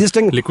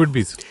 Non-existing. Liquid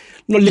Bs.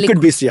 No, liquid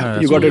Bs,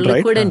 you got it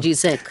right. Liquid and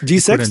GSEC.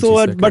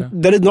 GSEC, but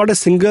there is not a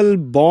single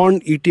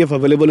bond ETF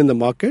available in the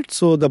market.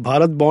 So the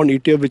Bharat bond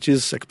ETF, which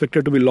is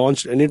expected to be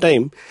launched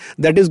anytime,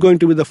 that is going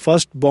to be the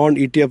first bond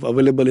ETF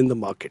available in the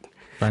market.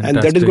 Fantastic.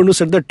 And that is going to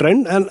set the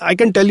trend. And I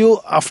can tell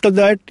you, after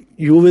that,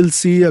 you will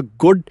see a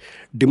good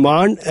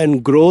demand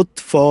and growth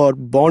for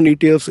bond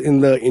ETFs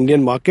in the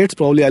Indian markets.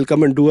 Probably I'll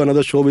come and do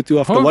another show with you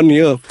after 1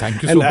 year.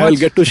 Thank you and so much. I'll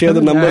get to share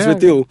the numbers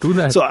with you. Do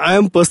that. So I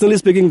am personally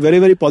speaking very,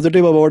 very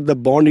positive about the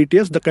bond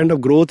ETFs. The kind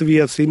of growth we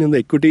have seen in the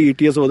equity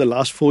ETFs over the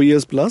last 4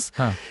 years plus.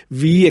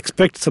 We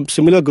expect some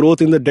similar growth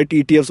in the debt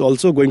ETFs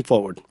also going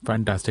forward.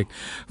 Fantastic.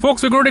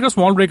 Folks, we're going to take a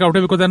small break out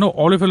here because I know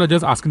all of you are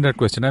just asking that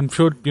question. I'm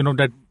sure you know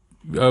that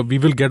we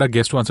will get a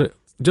guest to answer.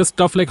 Just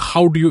stuff like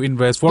how do you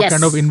invest? What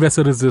kind of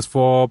investor is this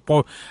for?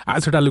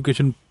 Asset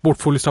allocation,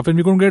 portfolio stuff. And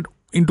we're going to get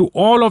into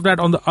all of that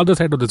on the other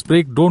side of this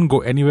break. Don't go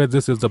anywhere.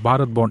 This is the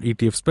Bharat Bond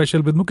ETF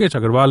special with Mukesh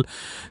Agarwal,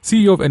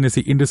 CEO of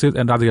NSE Indices,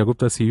 and Radhika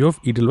Gupta, CEO of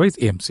Edelweiss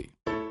AMC.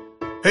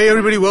 Hey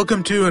everybody,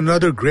 welcome to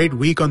another great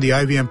week on the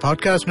IVM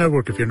Podcast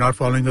Network. If you're not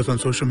following us on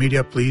social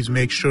media, please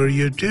make sure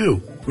you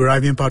do. We're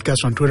IVM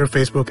Podcast on Twitter,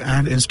 Facebook,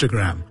 and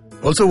Instagram.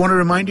 Also want to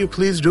remind you,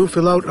 please do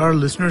fill out our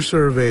listener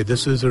survey.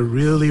 This is a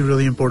really,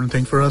 really important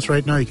thing for us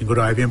right now. You can go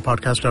to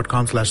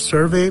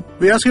ivmpodcast.com/survey.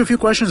 We ask you a few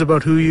questions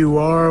about who you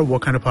are,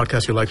 what kind of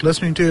podcast you like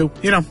listening to,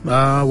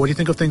 what do you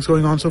think of things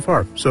going on so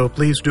far. So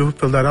please do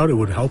fill that out. It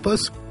would help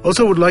us.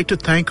 Also would like to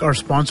thank our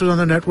sponsors on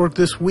the network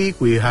this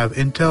week. We have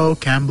Intel,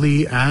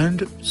 Cambly, and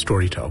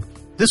Storytel.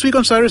 This week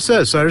on Cyrus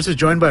Says, Cyrus is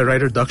joined by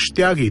writer Daksh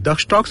Tyagi.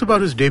 Daksh talks about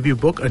his debut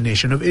book, A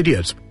Nation of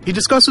Idiots. He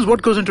discusses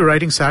what goes into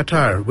writing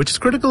satire, which is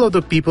critical of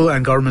the people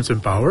and governments in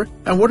power,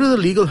 and what are the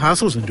legal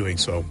hassles in doing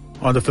so.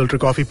 On the Filter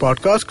Coffee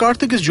podcast,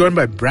 Karthik is joined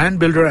by brand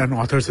builder and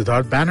author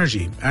Siddharth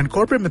Banerjee and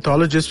corporate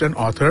mythologist and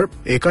author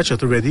Eka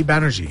Chaturvedi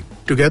Banerjee.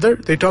 Together,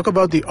 they talk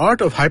about the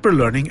art of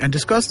hyperlearning and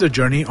discuss their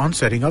journey on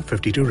setting up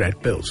 52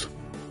 red pills.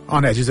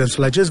 On Edges and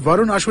Sledges,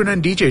 Varun, Ashwin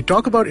and DJ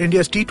talk about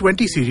India's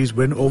T20 series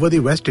win over the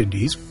West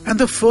Indies and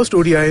the first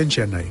ODI in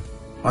Chennai.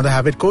 On The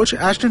Habit Coach,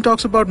 Ashton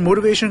talks about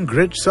motivation,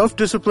 grit,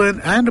 self-discipline,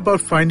 and about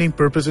finding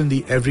purpose in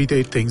the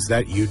everyday things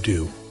that you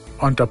do.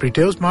 On Tapri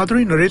Tales,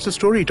 Madhuri narrates a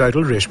story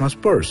titled Reshma's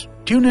Purse.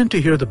 Tune in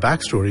to hear the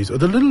backstories of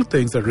the little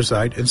things that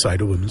reside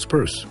inside a woman's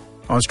purse.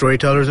 On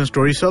Storytellers and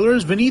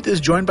Storysellers, Vineet is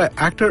joined by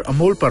actor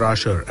Amol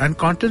Parashar and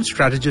content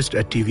strategist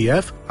at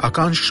TVF,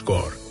 Akansh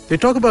Kaur. They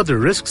talk about the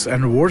risks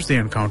and rewards they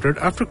encountered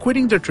after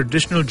quitting their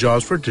traditional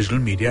jobs for digital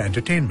media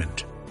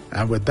entertainment.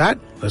 And with that,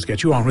 let's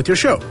get you on with your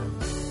show.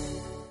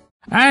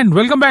 And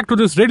welcome back to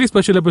this really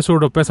special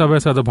episode of Paisa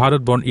Vaisa, the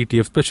Bharat Bond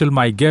ETF special.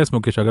 My guest,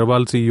 Mukesh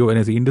Agarwal, CEO,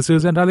 NSE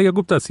Indices, and Radhika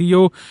Gupta,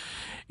 CEO,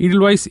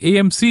 Edelweiss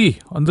AMC.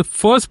 On the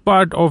first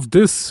part of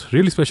this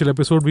really special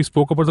episode, we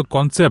spoke about the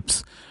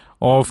concepts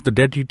of the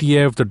debt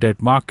ETF, the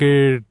debt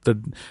market, the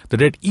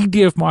debt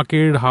ETF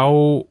market,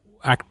 how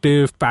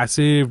active,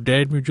 passive,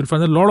 debt, mutual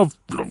funds, a lot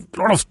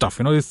of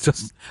stuff. It's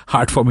just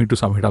hard for me to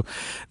sum it up.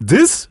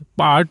 This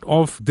part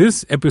of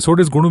this episode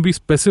is going to be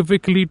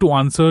specifically to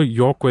answer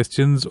your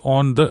questions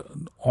on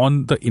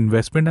the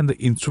investment and the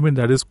instrument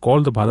that is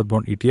called the Bharat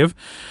Bond ETF.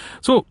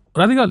 So,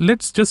 Radhika,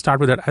 let's just start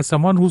with that. As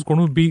someone who's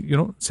going to be,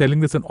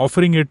 selling this and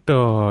offering it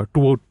to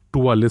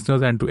to our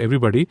listeners and to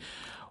everybody,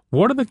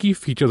 what are the key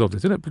features of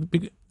this?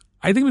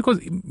 I think because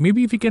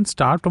maybe if we can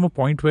start from a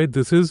point where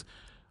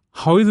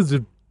how is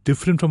it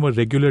different from a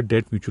regular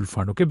debt mutual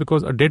fund, okay?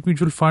 Because a debt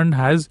mutual fund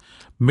has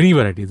many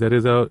varieties. There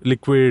is a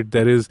liquid,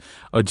 there is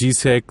a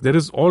GSEC, there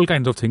is all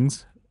kinds of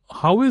things.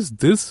 How is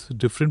this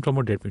different from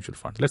a debt mutual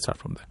fund? Let's start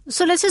from there.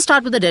 So let's just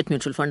start with the debt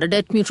mutual fund. A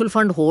debt mutual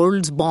fund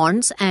holds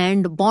bonds,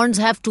 and bonds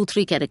have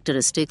 2-3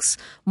 characteristics.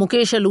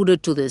 Mukesh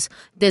alluded to this.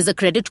 There's the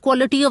credit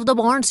quality of the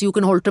bonds. You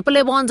can hold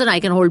AAA bonds and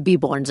I can hold B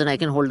bonds and I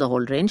can hold the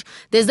whole range.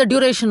 There's the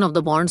duration of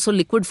the bonds. So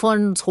liquid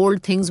funds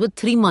hold things with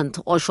 3-month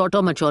or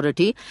shorter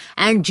maturity,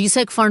 and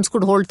GSEC funds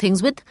could hold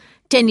things with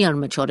 10-year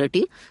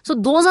maturity. So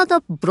those are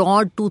the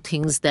broad 2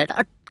 things that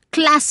are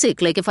classic.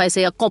 Like if I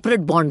say a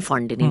corporate bond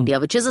fund in India,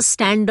 which is a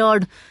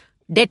standard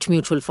debt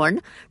mutual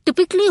fund,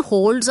 typically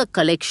holds a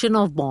collection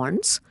of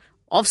bonds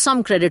of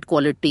some credit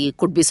quality,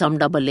 could be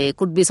some AA,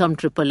 could be some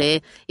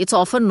AAA. It's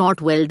often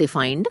not well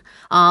defined.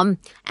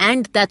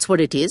 And that's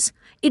what it is.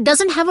 It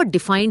doesn't have a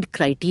defined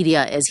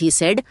criteria, as he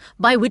said,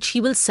 by which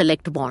he will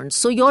select bonds.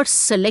 So your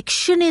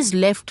selection is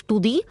left to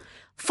the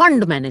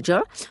fund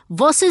manager,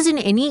 versus in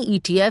any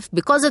ETF,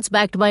 because it's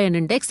backed by an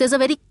index, there's a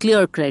very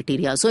clear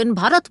criteria. So in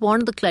Bharat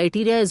Bond, the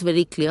criteria is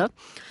very clear.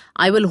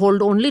 I will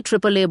hold only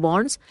AAA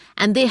bonds,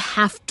 and they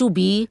have to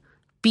be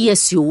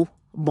PSU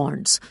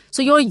bonds.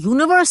 So your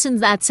universe in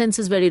that sense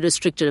is very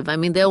restrictive. I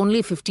mean, there are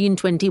only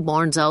 15-20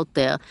 bonds out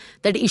there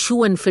that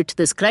issue and fit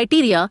this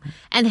criteria,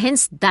 and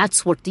hence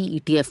that's what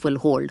the ETF will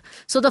hold.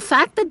 So the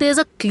fact that there's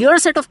a clear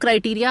set of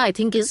criteria, I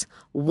think, is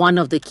one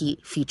of the key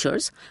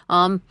features.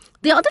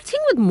 The other thing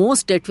with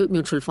most debt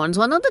mutual funds,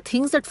 one of the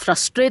things that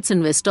frustrates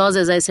investors,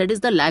 as I said, is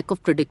the lack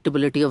of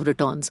predictability of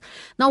returns.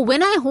 Now,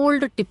 when I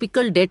hold a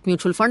typical debt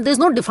mutual fund, there's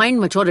no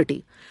defined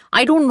maturity.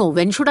 I don't know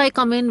when should I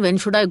come in, when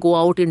should I go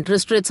out.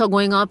 Interest rates are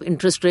going up,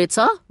 interest rates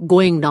are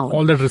going down.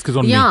 All that risk is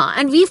on me. Yeah,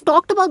 and we've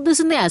talked about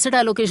this in the asset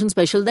allocation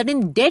special, that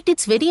in debt,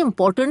 it's very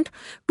important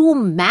to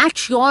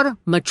match your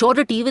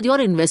maturity with your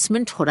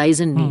investment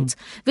horizon needs.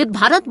 With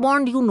Bharat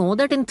Bond, you know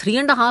that in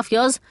 3.5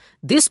 years,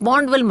 this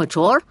bond will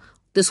mature,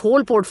 this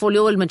whole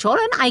portfolio will mature,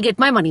 and I get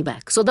my money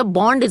back. So the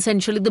bond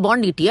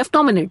ETF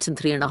dominates in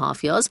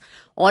 3.5 years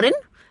or in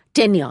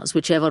 10 years,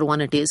 whichever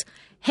one it is.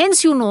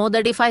 Hence, you know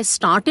that if I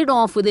started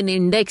off with an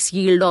index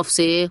yield of,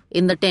 say,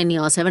 in the 10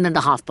 years,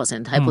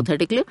 7.5%,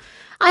 hypothetically,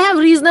 I have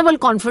reasonable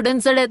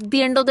confidence that at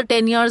the end of the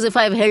 10 years, if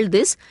I've held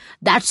this,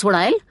 that's what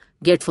I'll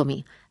get for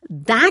me.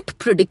 That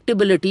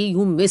predictability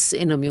you miss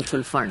in a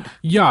mutual fund.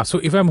 Yeah, so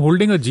if I'm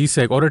holding a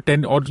GSEC or a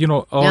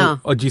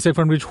GSEC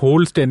fund which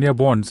holds 10-year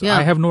bonds,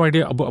 I have no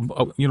idea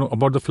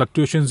about the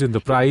fluctuations in the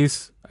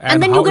price.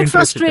 And then you get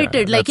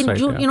frustrated. Like in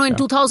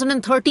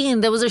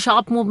 2013, there was a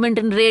sharp movement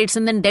in rates,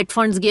 and then debt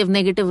funds gave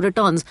negative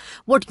returns.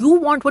 What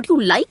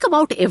you like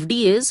about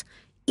FD is,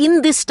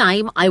 in this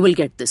time, I will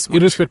get this much.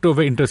 Irrespective of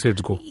where interest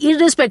rates go.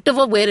 Irrespective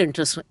of where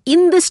interest.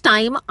 In this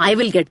time, I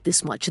will get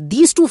this much.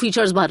 These 2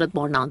 features Bharat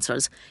Bond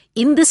answers.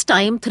 In this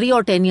time, 3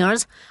 or 10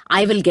 years,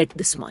 I will get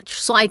this much.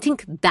 So I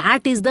think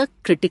that is the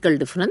critical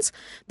difference.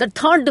 The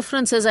third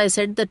difference, as I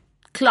said, the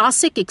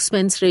classic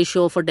expense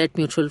ratio for debt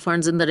mutual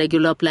funds in the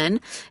regular plan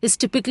is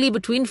typically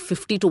between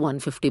 50 to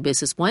 150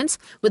 basis points.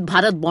 With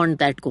Bharat Bond,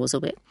 that goes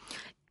away.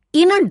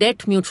 In a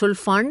debt mutual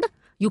fund,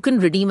 you can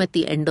redeem at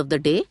the end of the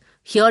day.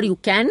 Here you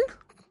can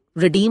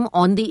redeem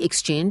on the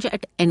exchange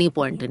at any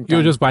point in time.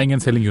 You're just buying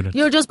and selling units.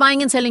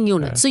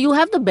 Yeah. So you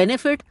have the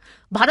benefit.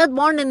 Bharat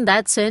Bond in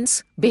that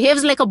sense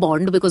behaves like a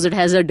bond because it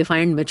has a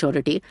defined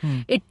maturity.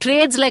 It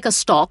trades like a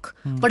stock,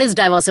 but is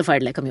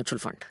diversified like a mutual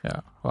fund. Yeah.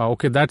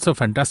 Okay, that's a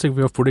fantastic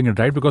way of putting it,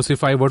 right? Because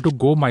if I were to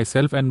go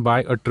myself and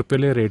buy a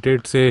AAA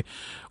rated, say,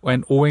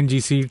 an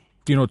ONGC,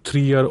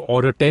 3-year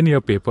or a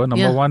 10-year paper,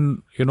 number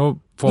one, you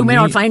may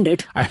not find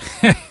it. I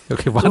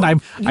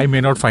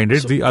may not find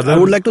it. The other, I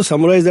would like to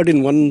summarize that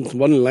in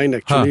one line,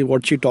 actually,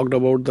 what she talked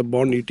about the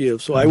bond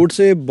ETF. So I would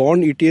say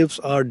bond ETFs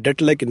are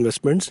debt-like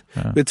investments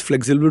with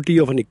flexibility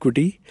of an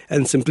equity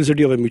and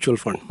simplicity of a mutual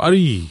fund.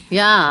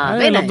 Yeah,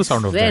 I love the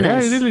sound of that.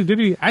 Nice. Yeah,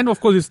 really. And of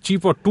course, it's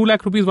cheap for 2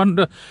 lakh rupees.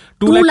 2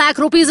 lakh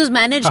rupees is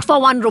managed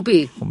for 1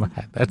 rupee. Oh man,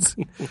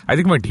 I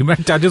think my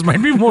demand charges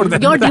might be more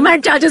than Your that.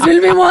 demand charges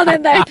will be more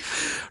than that.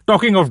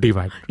 Talking of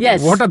demand,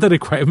 yes. What are the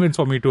requirements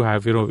for me to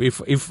have?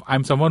 If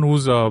I'm someone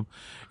who's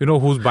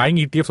who's buying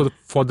ETFs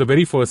for the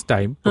very first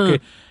time, okay,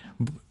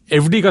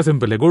 FD ka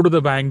simple hai. Go to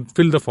the bank,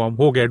 fill the form,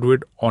 do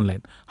it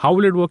online. How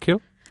will it work here?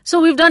 So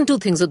we've done 2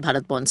 things with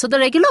Bharat Bond. So the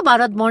regular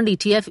Bharat Bond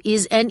ETF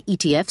is an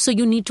ETF. So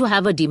you need to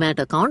have a demat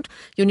account.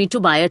 You need to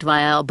buy it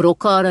via a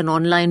broker, an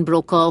online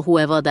broker,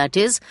 whoever that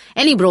is.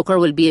 Any broker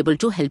will be able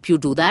to help you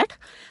do that.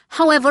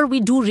 However,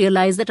 we do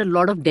realize that a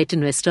lot of debt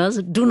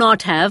investors do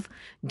not have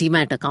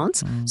demat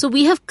accounts. So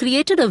we have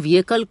created a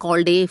vehicle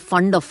called a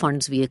fund of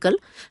funds vehicle.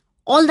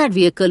 All that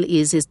vehicle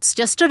is, it's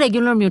just a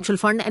regular mutual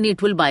fund, and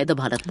it will buy the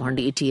Bharat Bond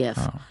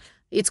ETF.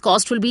 its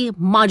cost will be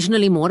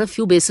marginally more, a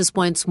few basis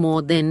points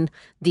more than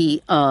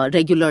the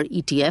regular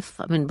ETF.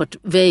 I mean, but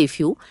very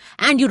few.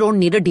 And you don't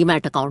need a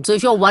demat account. So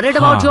if you're worried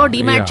about your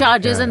demat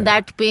charges and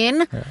that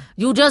pain,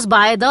 you just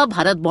buy the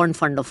Bharat Bond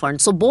Fund of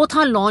Funds. So both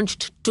are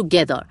launched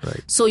together.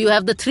 Right. So you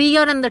have the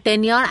 3-year and the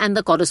 10-year and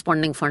the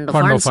corresponding fund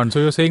of funds. So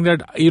you're saying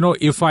that,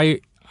 if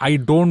I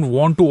don't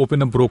want to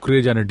open a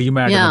brokerage and a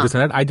demat and this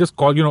and that, I just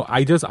call,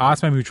 I just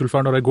ask my mutual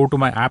fund, or I go to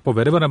my app or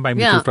wherever I'm buying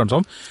mutual funds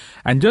from,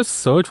 and just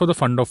search for the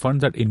fund of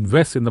funds that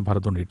invest in the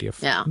Bharat Bond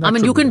ETF. Yeah. I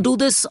mean, you can do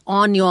this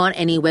on your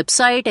any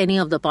website, any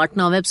of the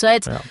partner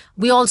websites. Yeah.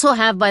 We also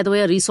have, by the way,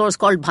 a resource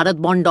called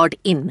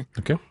bharatbond.in.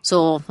 Okay.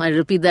 So I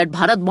repeat that,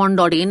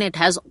 bharatbond.in. It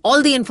has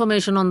all the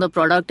information on the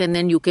product, and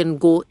then you can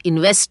go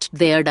invest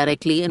there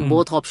directly in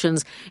both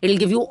options. It'll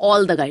give you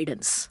all the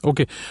guidance.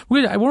 Okay.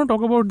 Well, I want to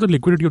talk about the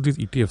liquidity of these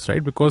ETFs,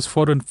 right? Because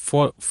for the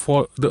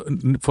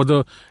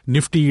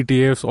Nifty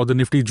ETFs or the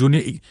Nifty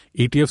Junior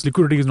ETFs,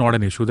 liquidity is not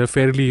an issue. They're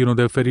fairly,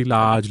 they're very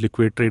large,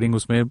 liquid trading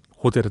usme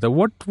hote rehta.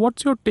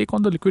 What's your take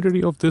on the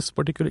liquidity of this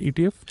particular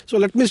ETF? So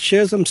let me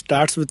share some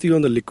stats with you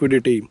on the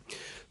liquidity.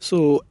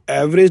 So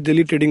average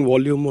daily trading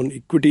volume on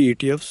equity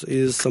ETFs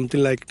is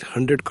something like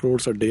 100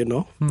 crores a day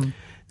now.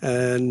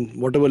 And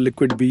whatever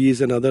liquid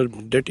Bs and other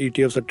debt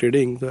ETFs are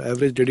trading, the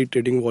average daily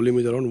trading volume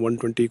is around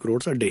 120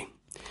 crores a day.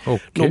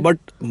 Okay. No, but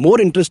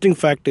more interesting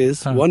fact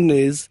is, one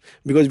is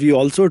because we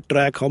also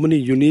track how many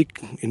unique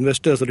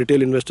investors,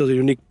 retail investors, or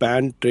unique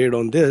PAN trade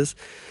on this.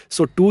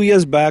 So 2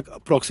 years back,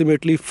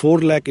 approximately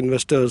 4 lakh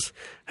investors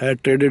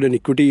had traded in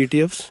equity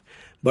ETFs.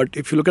 But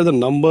if you look at the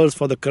numbers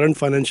for the current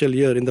financial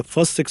year, in the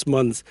first 6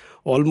 months,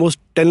 almost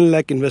 10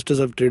 lakh investors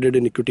have traded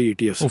in equity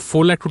ETFs. Oh,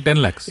 4 lakh to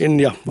 10 lakhs? In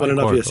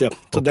 1.5 years,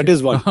 So that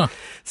is one.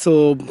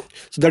 So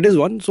that is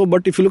one. So,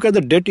 but if you look at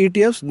the debt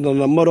ETFs, the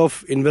number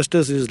of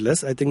investors is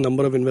less. I think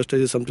number of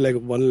investors is something like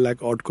 1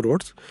 lakh odd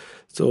crores.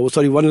 So,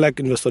 1 lakh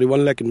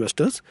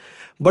investors.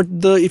 But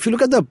if you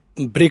look at the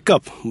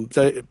breakup,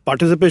 the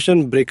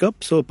participants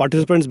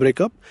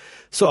breakup,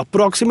 so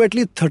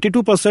approximately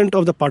 32%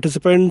 of the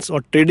participants or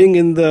trading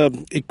in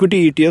the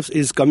equity ETFs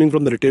is coming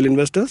from the retail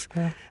investors,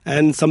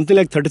 and something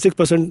like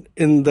 36%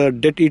 in the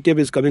debt ETF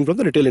is coming from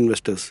the retail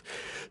investors.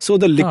 So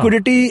the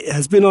liquidity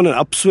has been on an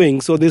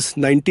upswing. So this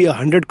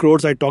 100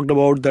 crores I talked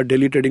about, the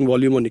daily trading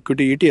volume on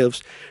equity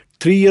ETFs,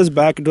 3 years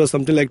back it was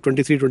something like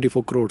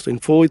 23-24 crores. In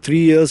 3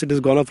 years it has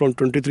gone up from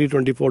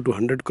 23-24 to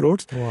 100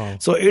 crores. Wow.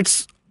 So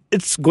it's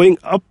going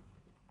up.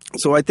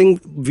 So I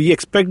think we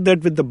expect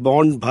that with the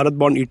Bharat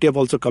Bond ETF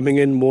also coming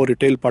in, more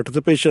retail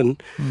participation.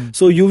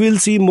 So you will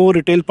see more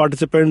retail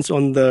participants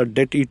on the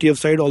debt ETF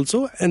side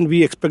also, and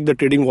we expect the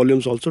trading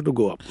volumes also to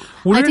go up.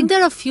 I think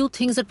there are a few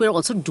things that we're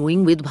also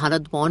doing with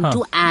Bharat Bond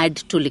to add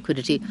to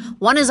liquidity.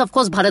 One is, of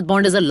course, Bharat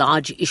Bond is a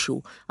large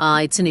issue.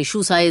 It's an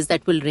issue size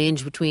that will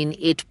range between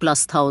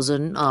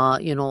 8,000+,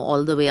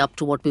 all the way up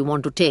to what we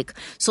want to take.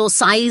 So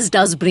size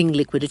does bring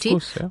liquidity.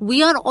 Course, yeah.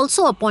 We are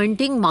also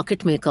appointing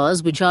market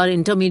makers, which are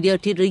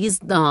intermediaries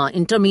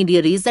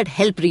that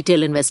help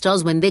retail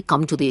investors when they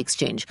come to the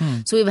exchange.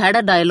 So we've had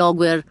a dialogue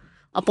where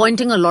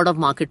appointing a lot of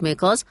market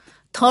makers.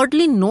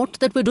 Thirdly, note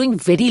that we're doing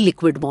very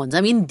liquid bonds.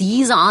 I mean,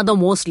 these are the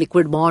most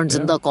liquid bonds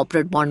in the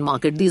corporate bond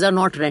market. These are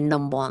not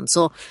random bonds.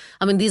 So,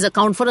 I mean, these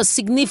account for a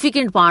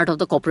significant part of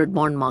the corporate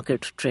bond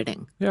market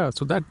trading. Yeah,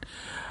 so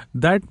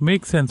that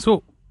makes sense.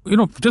 So,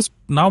 just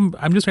now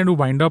I'm just trying to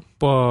wind up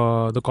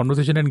the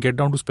conversation and get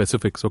down to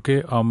specifics,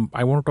 okay?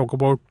 I want to talk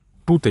about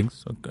two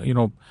things,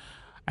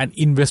 an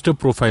investor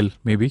profile,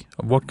 maybe.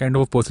 What kind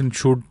of a person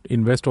should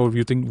invest, or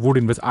you think would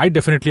invest? I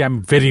definitely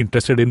am very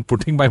interested in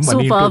putting my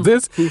money into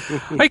this.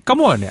 Like,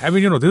 come on. I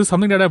mean, this is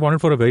something that I wanted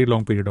for a very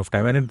long period of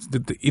time. And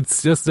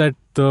it's just that,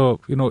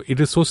 it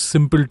is so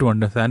simple to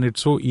understand.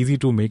 It's so easy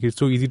to make. It's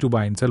so easy to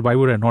buy and sell. Why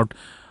would I not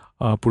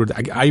put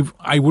it?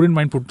 I wouldn't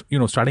mind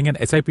starting an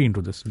SIP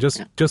into this.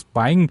 Just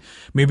buying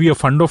maybe a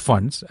fund of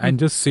funds and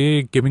just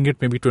say giving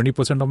it maybe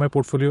 20% of my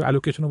portfolio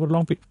allocation over a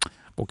long period.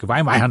 Okay, why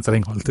am I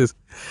answering all this?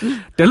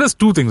 Tell us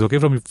two things, okay,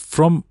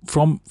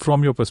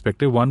 from your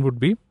perspective. One would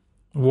be,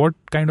 what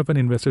kind of an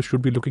investor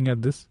should be looking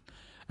at this?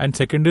 And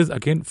second is,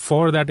 again,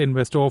 for that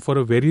investor or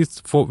for various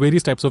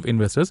types of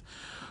investors,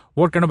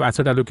 what kind of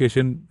asset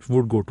allocation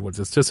would go towards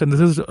this? And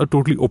this is a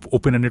totally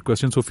open-ended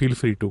question, so feel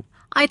free to.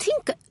 I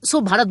think,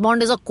 so Bharat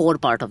Bond is a core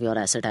part of your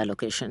asset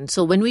allocation.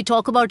 So when we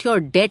talk about your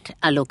debt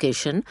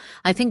allocation,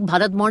 I think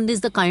Bharat Bond is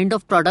the kind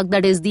of product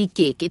that is the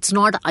cake. It's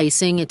not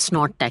icing, it's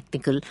not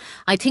tactical.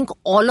 I think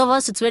all of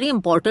us, it's very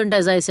important,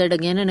 as I said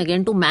again and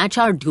again, to match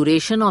our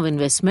duration of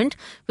investment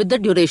with the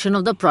duration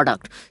of the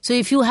product. So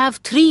if you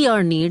have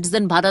 3-year needs,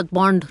 then Bharat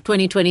Bond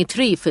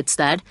 2023 fits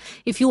that.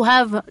 If you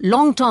have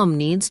long-term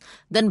needs,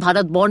 then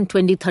Bharat Bond bond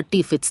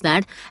 2030 fits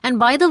that. And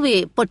by the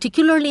way,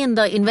 particularly in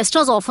the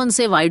investors often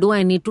say, why do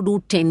I need to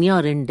do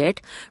 10-year in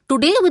debt?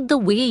 Today, with the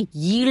way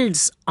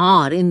yields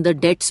are in the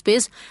debt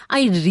space,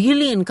 I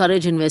really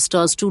encourage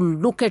investors to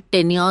look at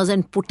 10 years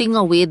and putting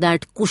away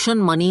that cushion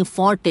money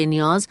for 10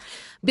 years.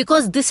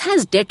 Because this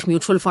has debt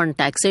mutual fund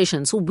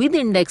taxation. So with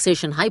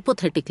indexation,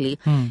 hypothetically,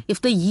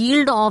 if the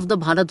yield of the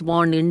Bharat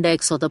bond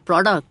index or the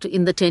product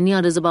in the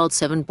 10-year is about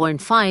 7.5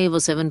 or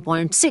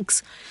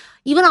 7.6,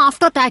 even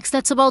after tax,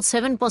 that's about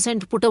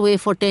 7% put away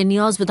for 10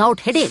 years without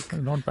headache.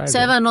 Not bad.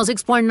 7 or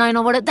 6.9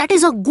 or whatever. That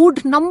is a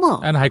good number.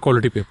 And high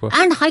quality paper.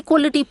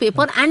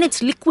 And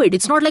it's liquid.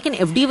 It's not like an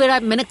FD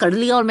where मैंने कर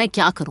लिया और मैं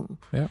क्या करूँ.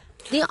 Yeah.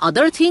 The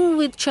other thing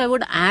which I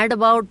would add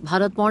about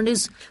Bharat bond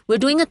is we're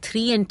doing a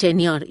 3 and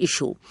 10-year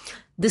issue.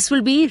 This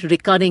will be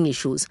recurring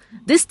issues.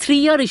 This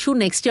 3-year issue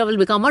next year will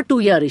become a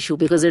 2-year issue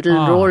because it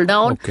will roll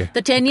down. Okay.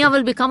 The 10-year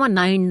will become a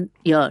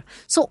 9-year.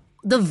 So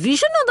the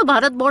vision of the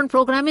Bharat bond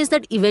program is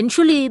that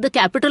eventually the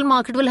capital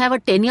market will have a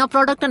 10-year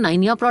product, a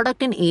 9-year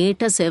product, an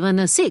 8, a 7,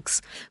 a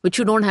 6, which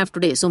you don't have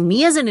today. So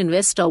me as an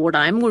investor, what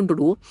I'm going to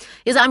do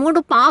is I'm going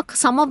to park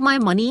some of my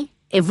money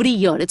every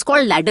year. It's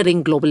called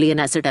laddering globally in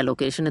asset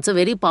allocation. It's a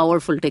very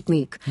powerful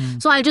technique.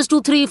 So I'll just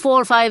do 3,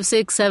 4, 5,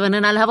 6, 7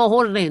 and I'll have a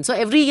whole range. So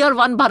every year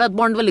one Bharat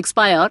bond will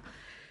expire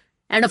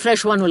and a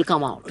fresh one will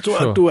come out.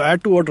 So to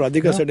add to what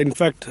Radhika said, in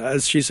fact,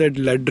 as she said,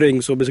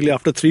 laddering. So basically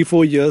after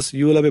 3-4 years,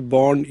 you will have a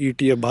bond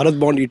ETF, Bharat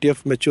bond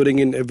ETF maturing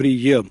in every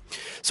year.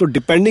 So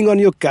depending on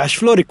your cash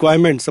flow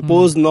requirements,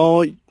 suppose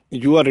now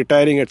you are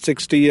retiring at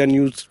 60 and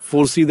you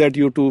foresee that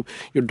your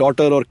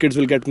daughter or kids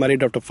will get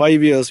married after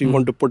 5 years, you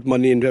want to put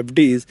money in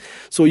FDs.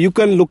 So you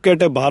can look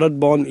at a Bharat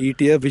bond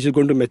ETF which is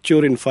going to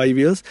mature in 5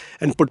 years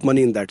and put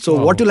money in that.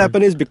 So what will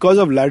happen is because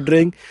of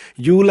laddering,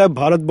 you will have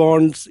Bharat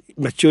bonds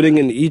maturing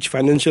in each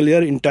financial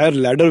year. Entire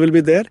ladder will be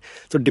there.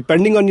 So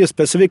depending on your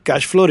specific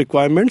cash flow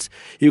requirements,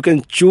 you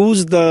can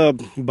choose the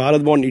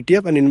Bharat bond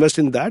ETF and invest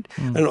in that.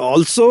 And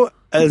also,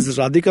 as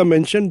Radhika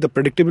mentioned, the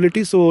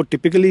predictability. So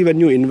typically when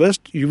you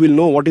invest, you will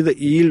know what is the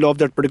yield of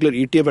that particular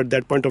ETF at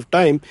that point of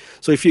time.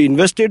 So if you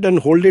invest it and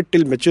hold it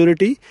till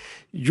maturity,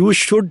 you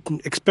should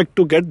expect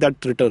to get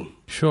that return.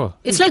 Sure.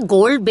 It's like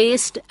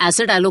goal-based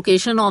asset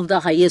allocation of the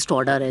highest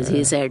order, as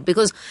he said,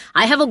 because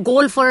I have a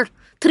goal for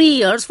 3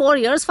 years, 4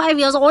 years, 5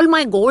 years. All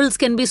my goals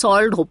can be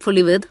solved,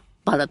 hopefully, with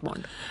Bharat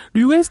bond. Do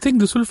you guys think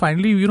this will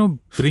finally,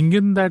 bring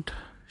in that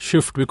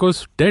shift?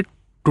 Because debt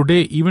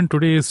today, even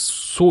today, is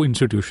so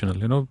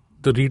institutional,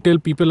 The retail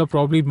people are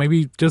probably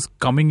maybe just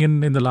coming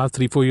in the last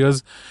 3-4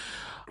 years.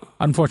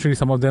 Unfortunately,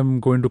 some of them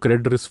go into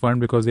credit risk fund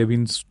because they've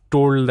been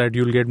told that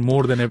you'll get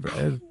more than ever.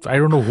 I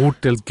don't know who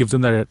gives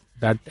them that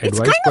advice. It's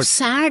kind of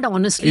sad,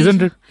 honestly.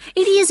 Isn't it?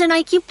 It is, and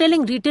I keep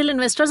telling retail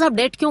investors, आप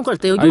debt क्यों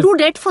करते हो? You do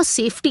debt for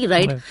safety,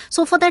 right?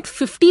 So for that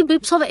 50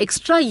 bips of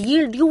extra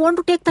yield, you want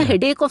to take the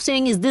headache of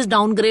saying, is this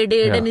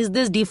downgraded and is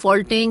this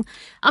defaulting?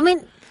 I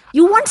mean,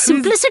 you want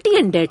simplicity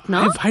in debt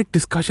now. I've had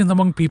discussions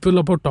among people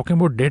about talking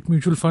about debt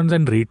mutual funds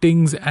and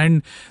ratings,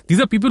 and these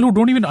are people who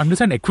don't even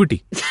understand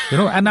equity.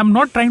 And I'm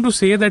not trying to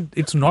say that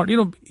it's not,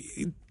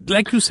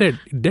 like you said,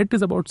 debt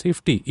is about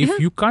safety. If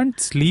you can't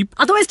sleep,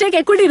 otherwise take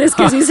equity risk,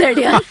 as he said.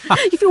 Yeah,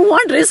 if you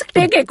want risk,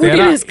 take equity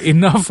risk. There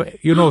are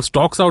enough,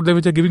 stocks out there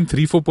which are giving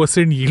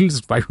 3-4%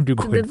 yields. Why don't you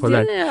go in for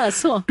that? Yeah.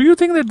 So, do you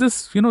think that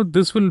this,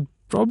 this will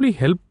probably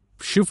help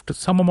shift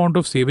some amount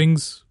of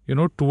savings,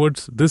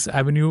 towards this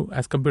avenue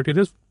as compared to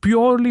this,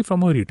 purely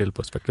from a retail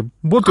perspective?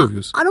 Both of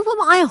you.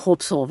 Anupam, I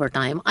hope so over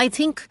time. I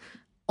think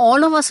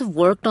all of us have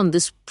worked on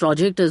this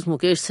project, as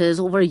Mukesh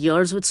says, over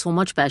years with so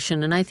much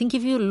passion. And I think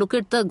if you look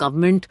at the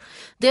government,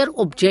 their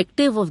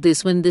objective of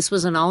this, when this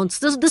was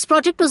announced, this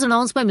project was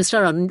announced by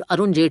Mr.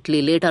 Arun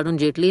Jaitley, late Arun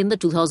Jaitley, in the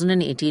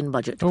 2018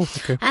 budget. Oh,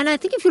 okay. And I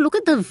think if you look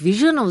at the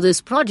vision of this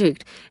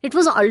project, it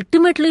was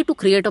ultimately to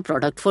create a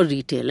product for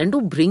retail and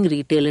to bring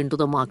retail into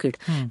the market.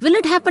 Will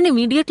it happen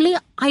immediately?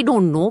 I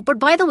don't know. But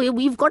by the way,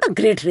 we've got a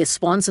great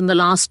response in the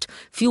last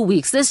few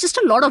weeks. There's just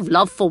a lot of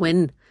love for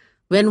when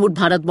would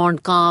Bharat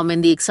bond come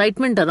and the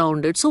excitement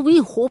around it. So we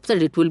hope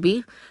that it will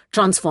be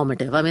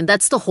transformative. I mean,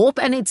 that's the hope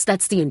and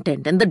that's the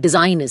intent. And the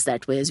design is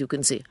that way, as you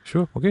can see.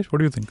 Sure. Okay. What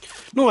do you think?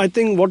 No, I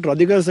think what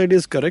Radhika said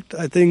is correct.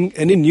 I think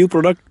any new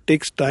product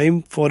takes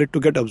time for it to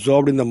get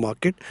absorbed in the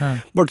market.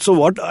 But so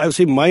what I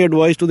see, my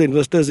advice to the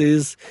investors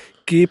is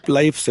keep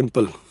life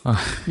simple.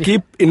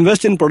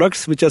 Invest in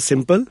products which are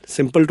simple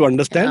to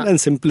understand and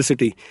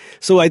simplicity.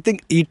 So I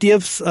think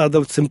ETFs are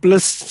the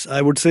simplest,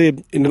 I would say,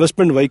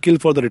 investment vehicle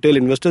for the retail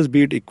investors,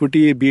 be it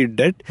equity, be it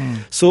debt.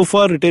 So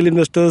far, retail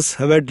investors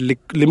have had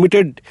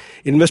limited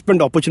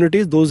investment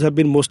opportunities. Those have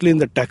been mostly in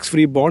the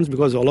tax-free bonds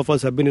because all of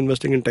us have been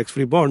investing in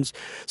tax-free bonds.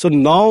 So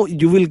now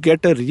you will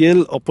get a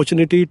real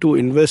opportunity to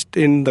invest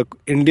in the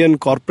Indian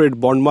corporate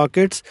bond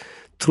markets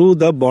through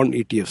the bond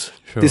ETFs.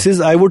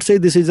 Sure. I would say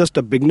this is just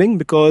a beginning,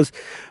 because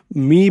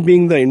me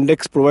being the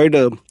index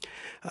provider,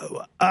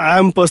 I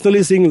am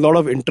personally seeing a lot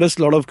of interest,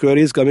 a lot of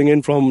queries coming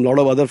in from a lot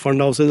of other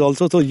fund houses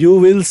also. So you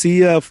will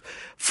see a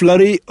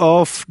flurry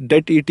of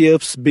debt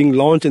ETFs being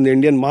launched in the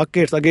Indian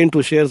markets. Again,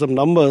 to share some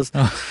numbers,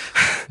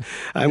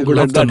 I'm good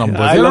love at the that.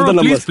 numbers. I love the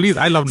numbers. Please,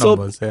 I love So,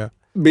 numbers. Yeah.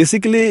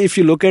 basically, if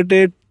you look at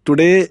it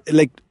today,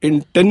 like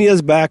in 10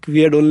 years back,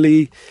 we had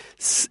only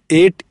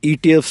 8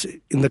 ETFs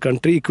in the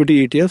country,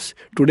 equity ETFs.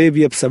 Today,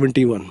 we have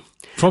 71.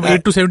 From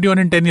 8 to 71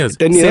 in 10 years.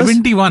 10 years.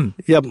 71.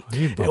 Yeah,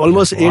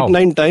 almost Wow.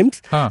 8-9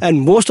 times. Huh.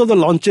 And most of the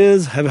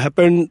launches have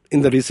happened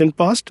in the recent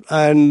past.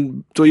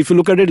 And so if you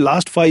look at it,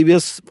 last 5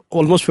 years,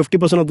 almost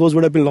 50% of those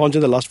would have been launched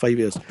in the last 5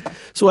 years.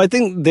 So I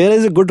think there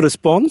is a good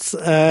response.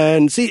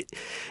 And see,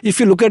 if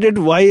you look at it,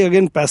 why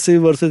again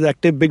passive versus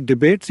active, big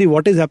debate. See,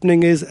 what is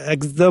happening is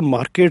as the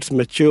markets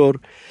mature,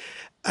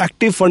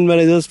 active fund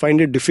managers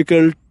find it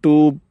difficult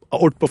to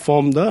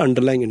outperform the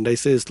underlying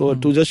indices. So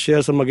to just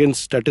share some again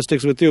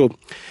statistics with you,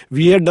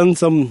 we had done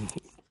some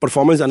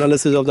performance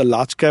analysis of the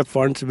large cap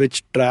funds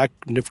which track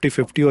Nifty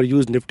 50 or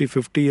use Nifty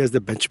 50 as the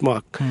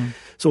benchmark.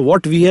 So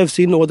what we have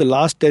seen over the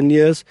last 10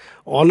 years,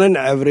 on an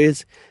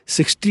average,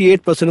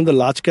 68% of the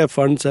large cap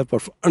funds have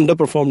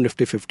underperformed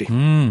Nifty 50.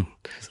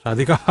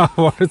 Radhika,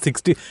 what is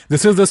 60?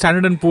 This is the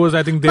Standard & Poor's.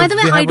 I think By the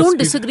way, I don't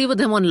disagree with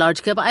him on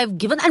large cap.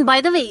 And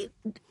by the way,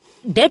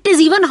 debt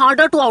is even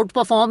harder to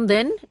outperform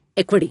than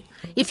equity.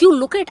 If you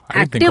look at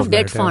active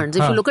debt funds,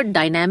 if you look at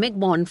dynamic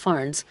bond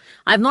funds,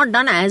 I've not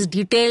done as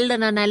detailed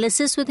an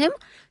analysis with him.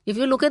 If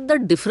you look at the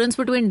difference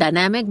between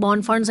dynamic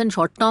bond funds and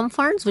short-term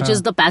funds, which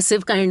is the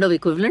passive kind of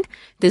equivalent,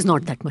 there's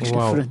not that much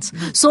difference.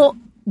 So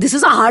this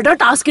is a harder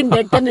task in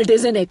debt than it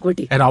is in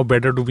equity. And how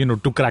better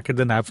to crack it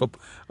than have a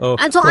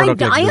And so I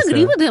this,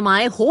 agree with him.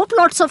 I hope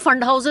lots of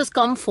fund houses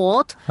come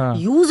forth,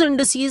 use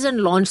indices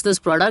and launch this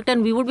product,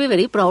 and we would be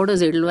very proud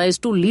as Edelweiss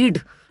to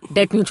lead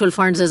debt mutual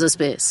funds as a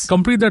space.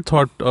 Complete that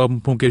thought,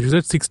 Mukesh. You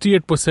said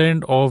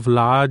 68% of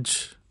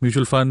large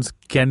mutual funds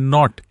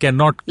cannot. I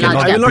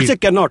will not say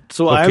cannot.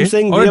 So I am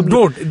saying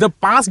the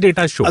past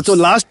data shows. So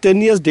last 10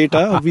 years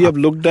data, we have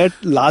looked at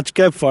large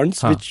cap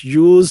funds which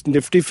use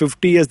Nifty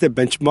 50 as their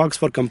benchmarks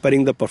for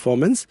comparing the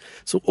performance.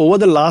 So over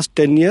the last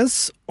 10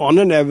 years, on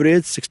an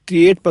average,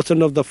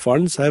 68% of the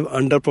funds have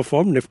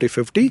underperformed Nifty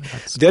 50.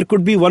 There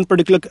could be one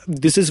particular,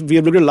 we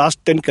have looked at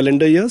last 10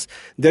 calendar years.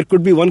 There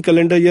could be one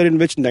calendar year in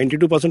which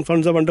 92%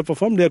 funds have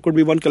underperformed. There could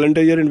be one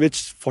calendar year in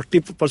which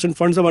 40%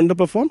 funds have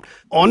underperformed.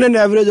 On an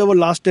average over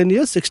last 10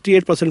 years,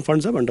 68%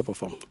 funds have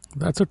underperformed.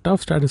 That's a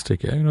tough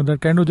statistic. Yeah?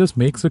 That kind of just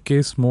makes a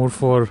case more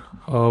for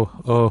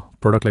a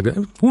product like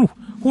that.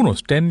 Who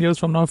knows? 10 years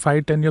from now,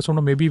 5-10 years from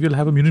now, maybe we'll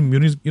have a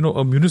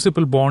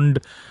municipal bond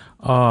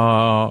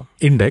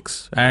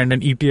index and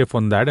an ETF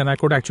on that, and I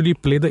could actually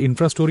play the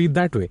infra story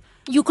that way.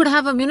 You could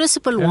have a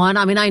municipal one.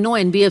 I mean, I know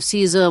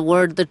NBFC is a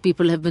word that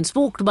people have been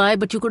spooked by,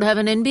 but you could have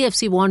an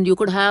NBFC one. You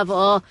could have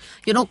a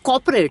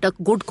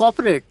good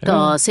corporate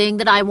saying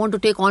that I want to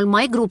take all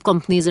my group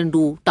companies and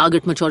do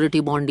target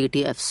maturity bond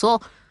ETFs. So,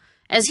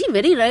 as he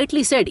very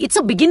rightly said, it's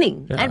a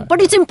beginning,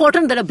 but it's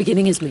important that a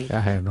beginning is made.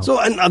 So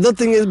another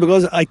thing is,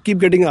 because I keep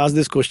getting asked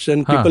this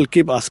question, people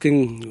keep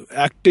asking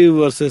active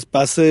versus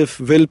passive,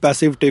 will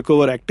passive take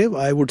over active?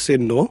 I would say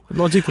no.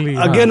 Logically.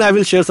 Again, I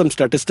will share some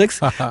statistics.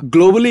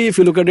 Globally, if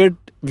you look at it,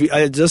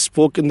 I just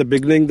spoke in the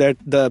beginning that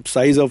the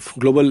size of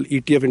global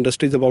ETF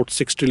industry is about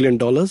 $6 trillion,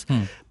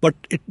 but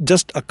it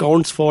just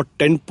accounts for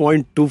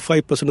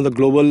 10.25% of the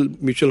global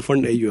mutual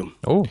fund AUM.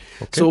 Oh,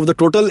 okay. So of the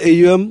total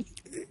AUM,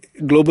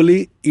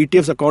 globally,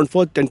 ETFs account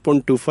for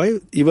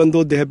 10.25, even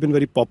though they have been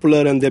very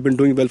popular and they've been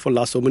doing well for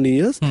last so many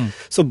years.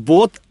 So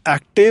both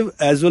active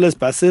as well as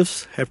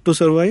passives have to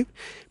survive.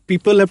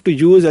 People have to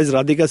use, as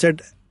Radhika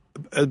said,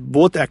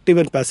 both active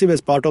and passive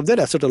as part of their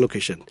asset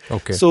allocation.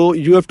 Okay. So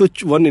you have to,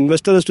 one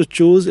investor has to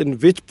choose in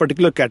which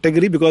particular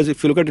category, because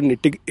if you look at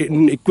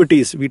in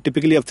equities, we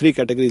typically have 3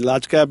 categories: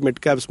 large cap, mid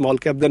cap, small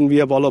cap. Then we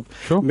have all of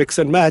mix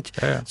and match.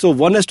 So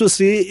one has to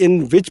see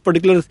in which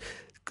particular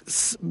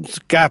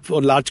cap,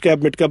 or large cap,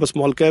 mid cap, or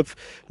small cap,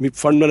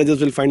 fund managers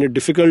will find it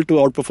difficult to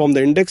outperform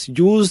the index.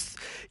 Use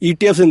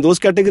ETFs in those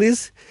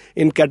categories.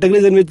 In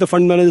categories in which the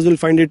fund managers will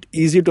find it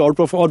easy to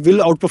outperform or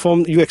will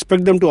outperform, you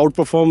expect them to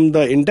outperform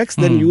the index,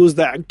 then use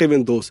the active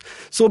in those.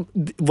 So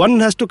one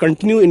has to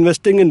continue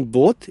investing in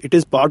both. It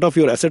is part of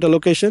your asset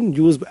allocation.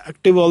 Use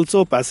active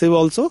also, passive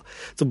also.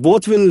 So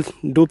both will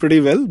do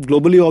pretty well.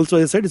 Globally also,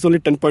 as I said, it's only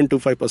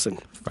 10.25%.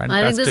 Fantastic.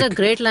 I think there's a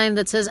great line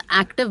that says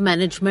active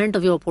management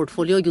of your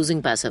portfolio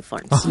using passive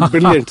funds.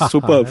 Brilliant,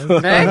 superb.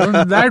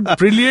 Right? That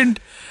brilliant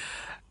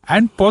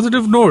and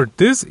positive note.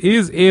 This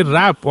is a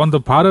wrap on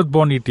the Bharat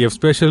Bond ETF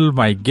special.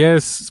 My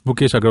guests,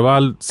 Mukesh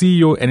Agrawal,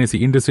 CEO,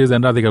 NSE Indices,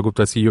 and Radhika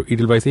Gupta, CEO,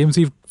 Edelweiss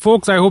AMC.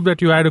 Folks, I hope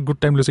that you had a good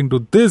time listening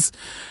to this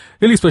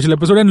really special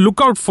episode, and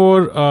look out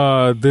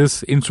for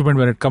this instrument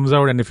when it comes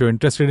out. And if you're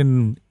interested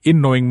in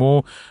knowing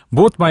more,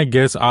 both my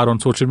guests are on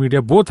social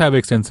media. Both have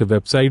extensive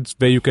websites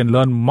where you can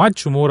learn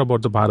much more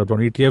about the Bharat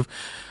Bond ETF.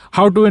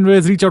 How to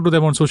invest, reach out to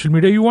them on social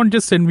media. You want,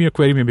 just send me a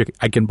query, maybe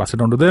I can pass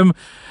it on to them.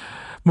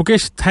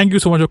 Mukesh, thank you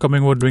so much for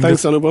coming over doing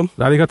Thanks, this. Anupam.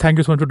 Radhika, thank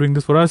you so much for doing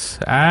this for us.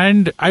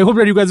 And I hope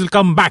that you guys will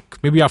come back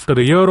maybe after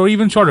a year or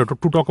even shorter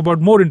to talk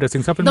about more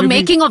interesting stuff. And The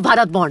maybe, making of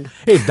Bharat Bond.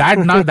 Hey,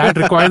 that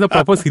requires a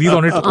proper series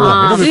on its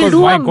own. We'll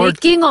do a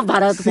making of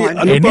Bharat Bond.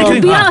 Anupam, It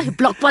will be a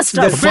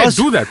blockbuster.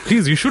 Do that,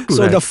 please. You should do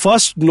that. So the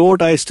first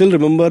note, I still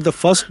remember the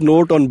first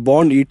note on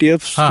bond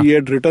ETFs she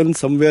had written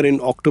somewhere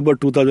in October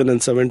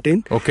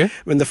 2017. Okay.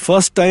 When the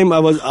first time I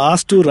was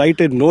asked to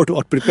write a note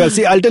or prepare.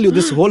 See, I'll tell you,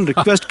 this whole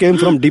request came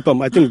from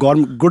DIPAM. I think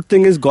good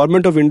thing is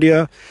Government of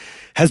India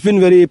has been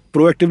very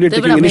proactively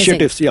taking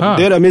initiatives. Yeah,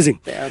 they're amazing.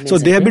 So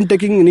they have been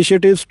taking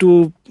initiatives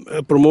to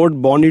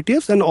promote bond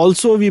ETFs, and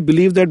also we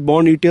believe that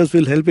bond ETFs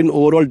will help in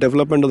overall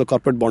development of the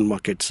corporate bond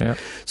markets. Yeah.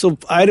 So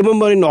I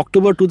remember in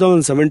October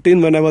 2017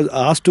 when I was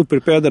asked to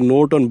prepare the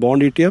note on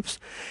bond ETFs,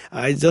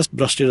 I just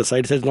brushed it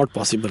aside. I said, it's not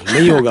possible.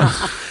 Nahi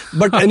hoga.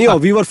 But anyhow,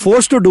 we were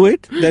forced to do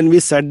it. Then we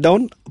sat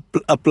down,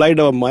 applied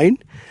our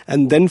mind,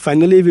 and then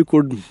finally we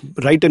could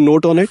write a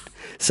note on it,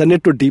 send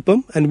it to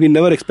DIPAM, and we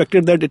never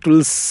expected that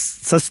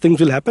such things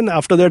will happen.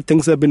 After that,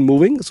 things have been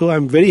moving. So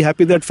I'm very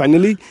happy that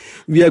finally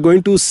we are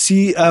going to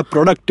see a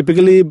product.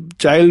 Typically,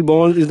 child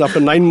born is after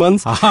 9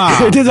 months.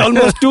 It is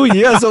almost 2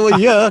 years over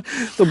here.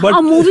 So, but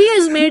a movie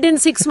is made in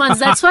 6 months.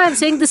 That's why I'm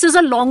saying this is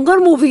a longer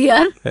movie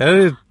here.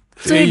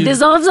 So it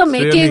deserves a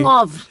making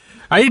of.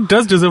 It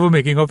does deserve a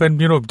making of, and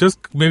just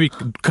maybe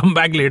come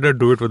back later,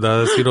 do it with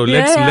us.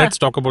 Let's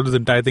talk about this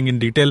entire thing in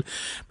detail.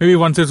 Maybe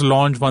once it's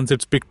launched, once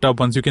it's picked up,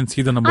 once you can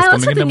see the numbers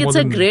coming in. I also think it's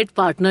a great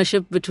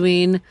partnership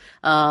between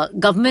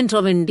Government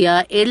of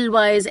India,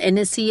 Edelweiss,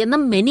 NSE, and the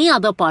many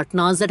other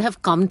partners that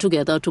have come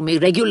together to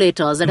make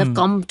regulators that have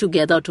come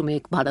together to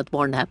make Bharat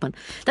Bond happen.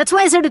 That's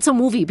why I said it's a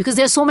movie, because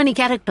there's so many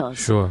characters.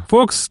 Sure,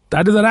 folks,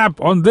 that is a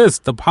wrap on this,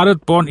 the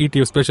Bharat Bond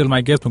ETF special.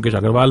 My guest Mukesh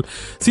Agarwal,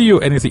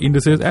 CEO NSE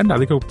Indices, and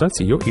Radhika Gupta,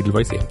 CEO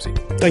Edelweiss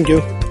AMC. Thank you.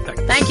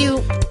 Thank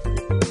you.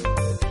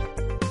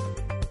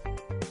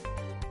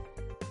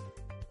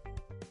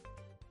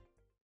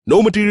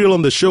 No material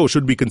on the show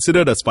should be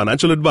considered as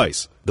financial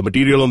advice. The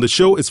material on the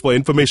show is for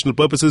informational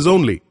purposes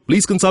only.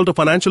 Please consult a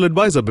financial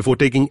advisor before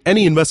taking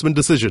any investment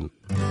decision.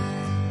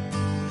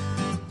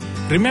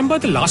 Remember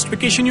the last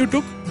vacation you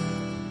took?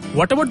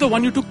 What about the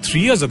one you took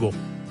 3 years ago?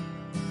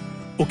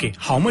 Okay,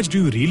 how much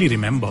do you really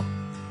remember?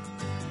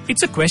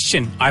 It's a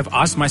question I've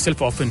asked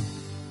myself often.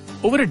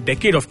 Over a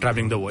decade of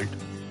traveling the world.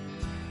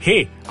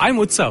 Hey, I'm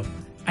Utsav,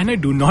 and I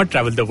do not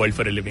travel the world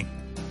for a living.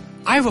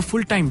 I have a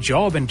full-time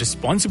job and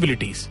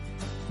responsibilities,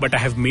 but I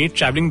have made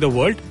traveling the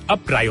world a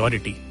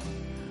priority.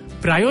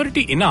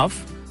 Priority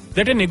enough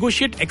that I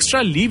negotiate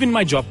extra leave in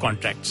my job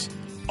contracts,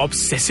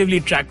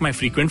 obsessively track my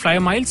frequent flyer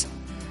miles,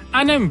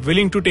 and I'm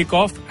willing to take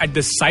off at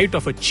the sight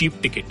of a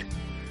cheap ticket.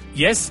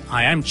 Yes,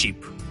 I am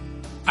cheap.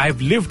 I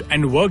have lived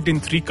and worked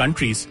in 3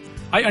 countries.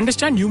 I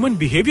understand human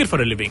behavior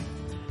for a living.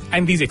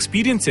 And these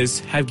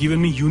experiences have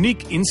given me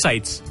unique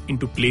insights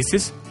into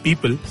places,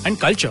 people, and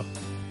culture.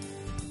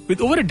 With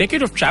over a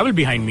decade of travel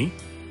behind me,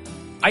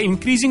 I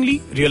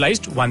increasingly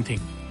realized one thing,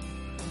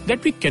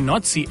 that we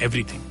cannot see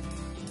everything.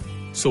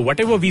 So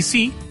whatever we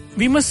see,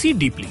 we must see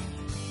deeply.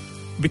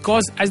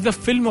 Because as the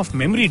film of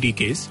memory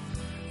decays,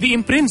 the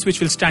imprints which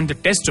will stand the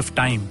test of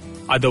time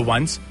are the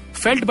ones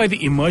felt by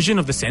the immersion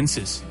of the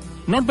senses,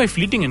 not by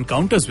fleeting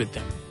encounters with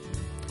them.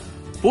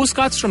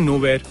 Postcards from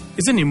Nowhere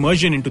is an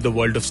immersion into the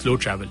world of slow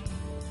travel.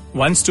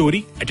 One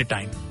story at a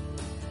time.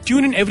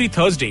 Tune in every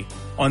Thursday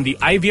on the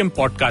IVM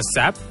Podcasts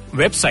app,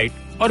 website,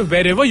 or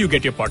wherever you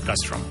get your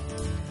podcast from.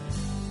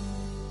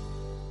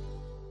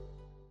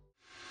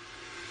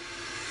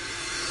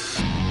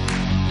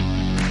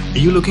 Are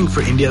you looking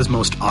for India's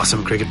most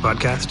awesome cricket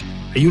podcast?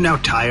 Are you now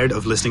tired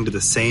of listening to the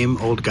same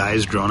old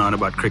guys drone on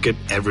about cricket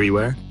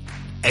everywhere?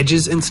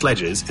 Edges and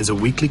Sledges is a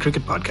weekly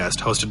cricket podcast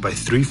hosted by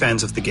 3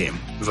 fans of the game,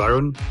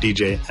 Varun,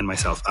 DJ, and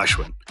myself,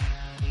 Ashwin.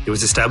 It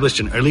was established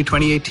in early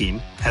 2018,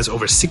 has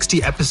over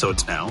 60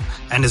 episodes now,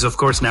 and is of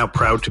course now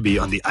proud to be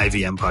on the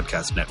IVM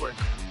Podcast Network.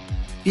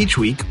 Each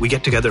week, we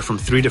get together from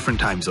 3 different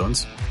time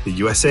zones, the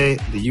USA,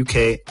 the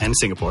UK, and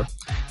Singapore,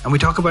 and we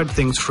talk about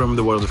things from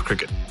the world of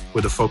cricket,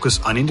 with a focus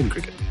on Indian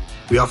cricket.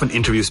 We often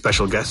interview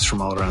special guests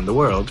from all around the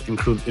world,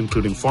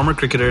 including former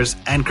cricketers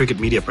and cricket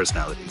media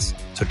personalities.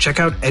 So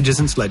check out Edges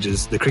and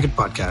Sledges, the cricket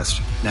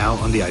podcast, now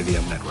on the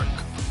IVM network.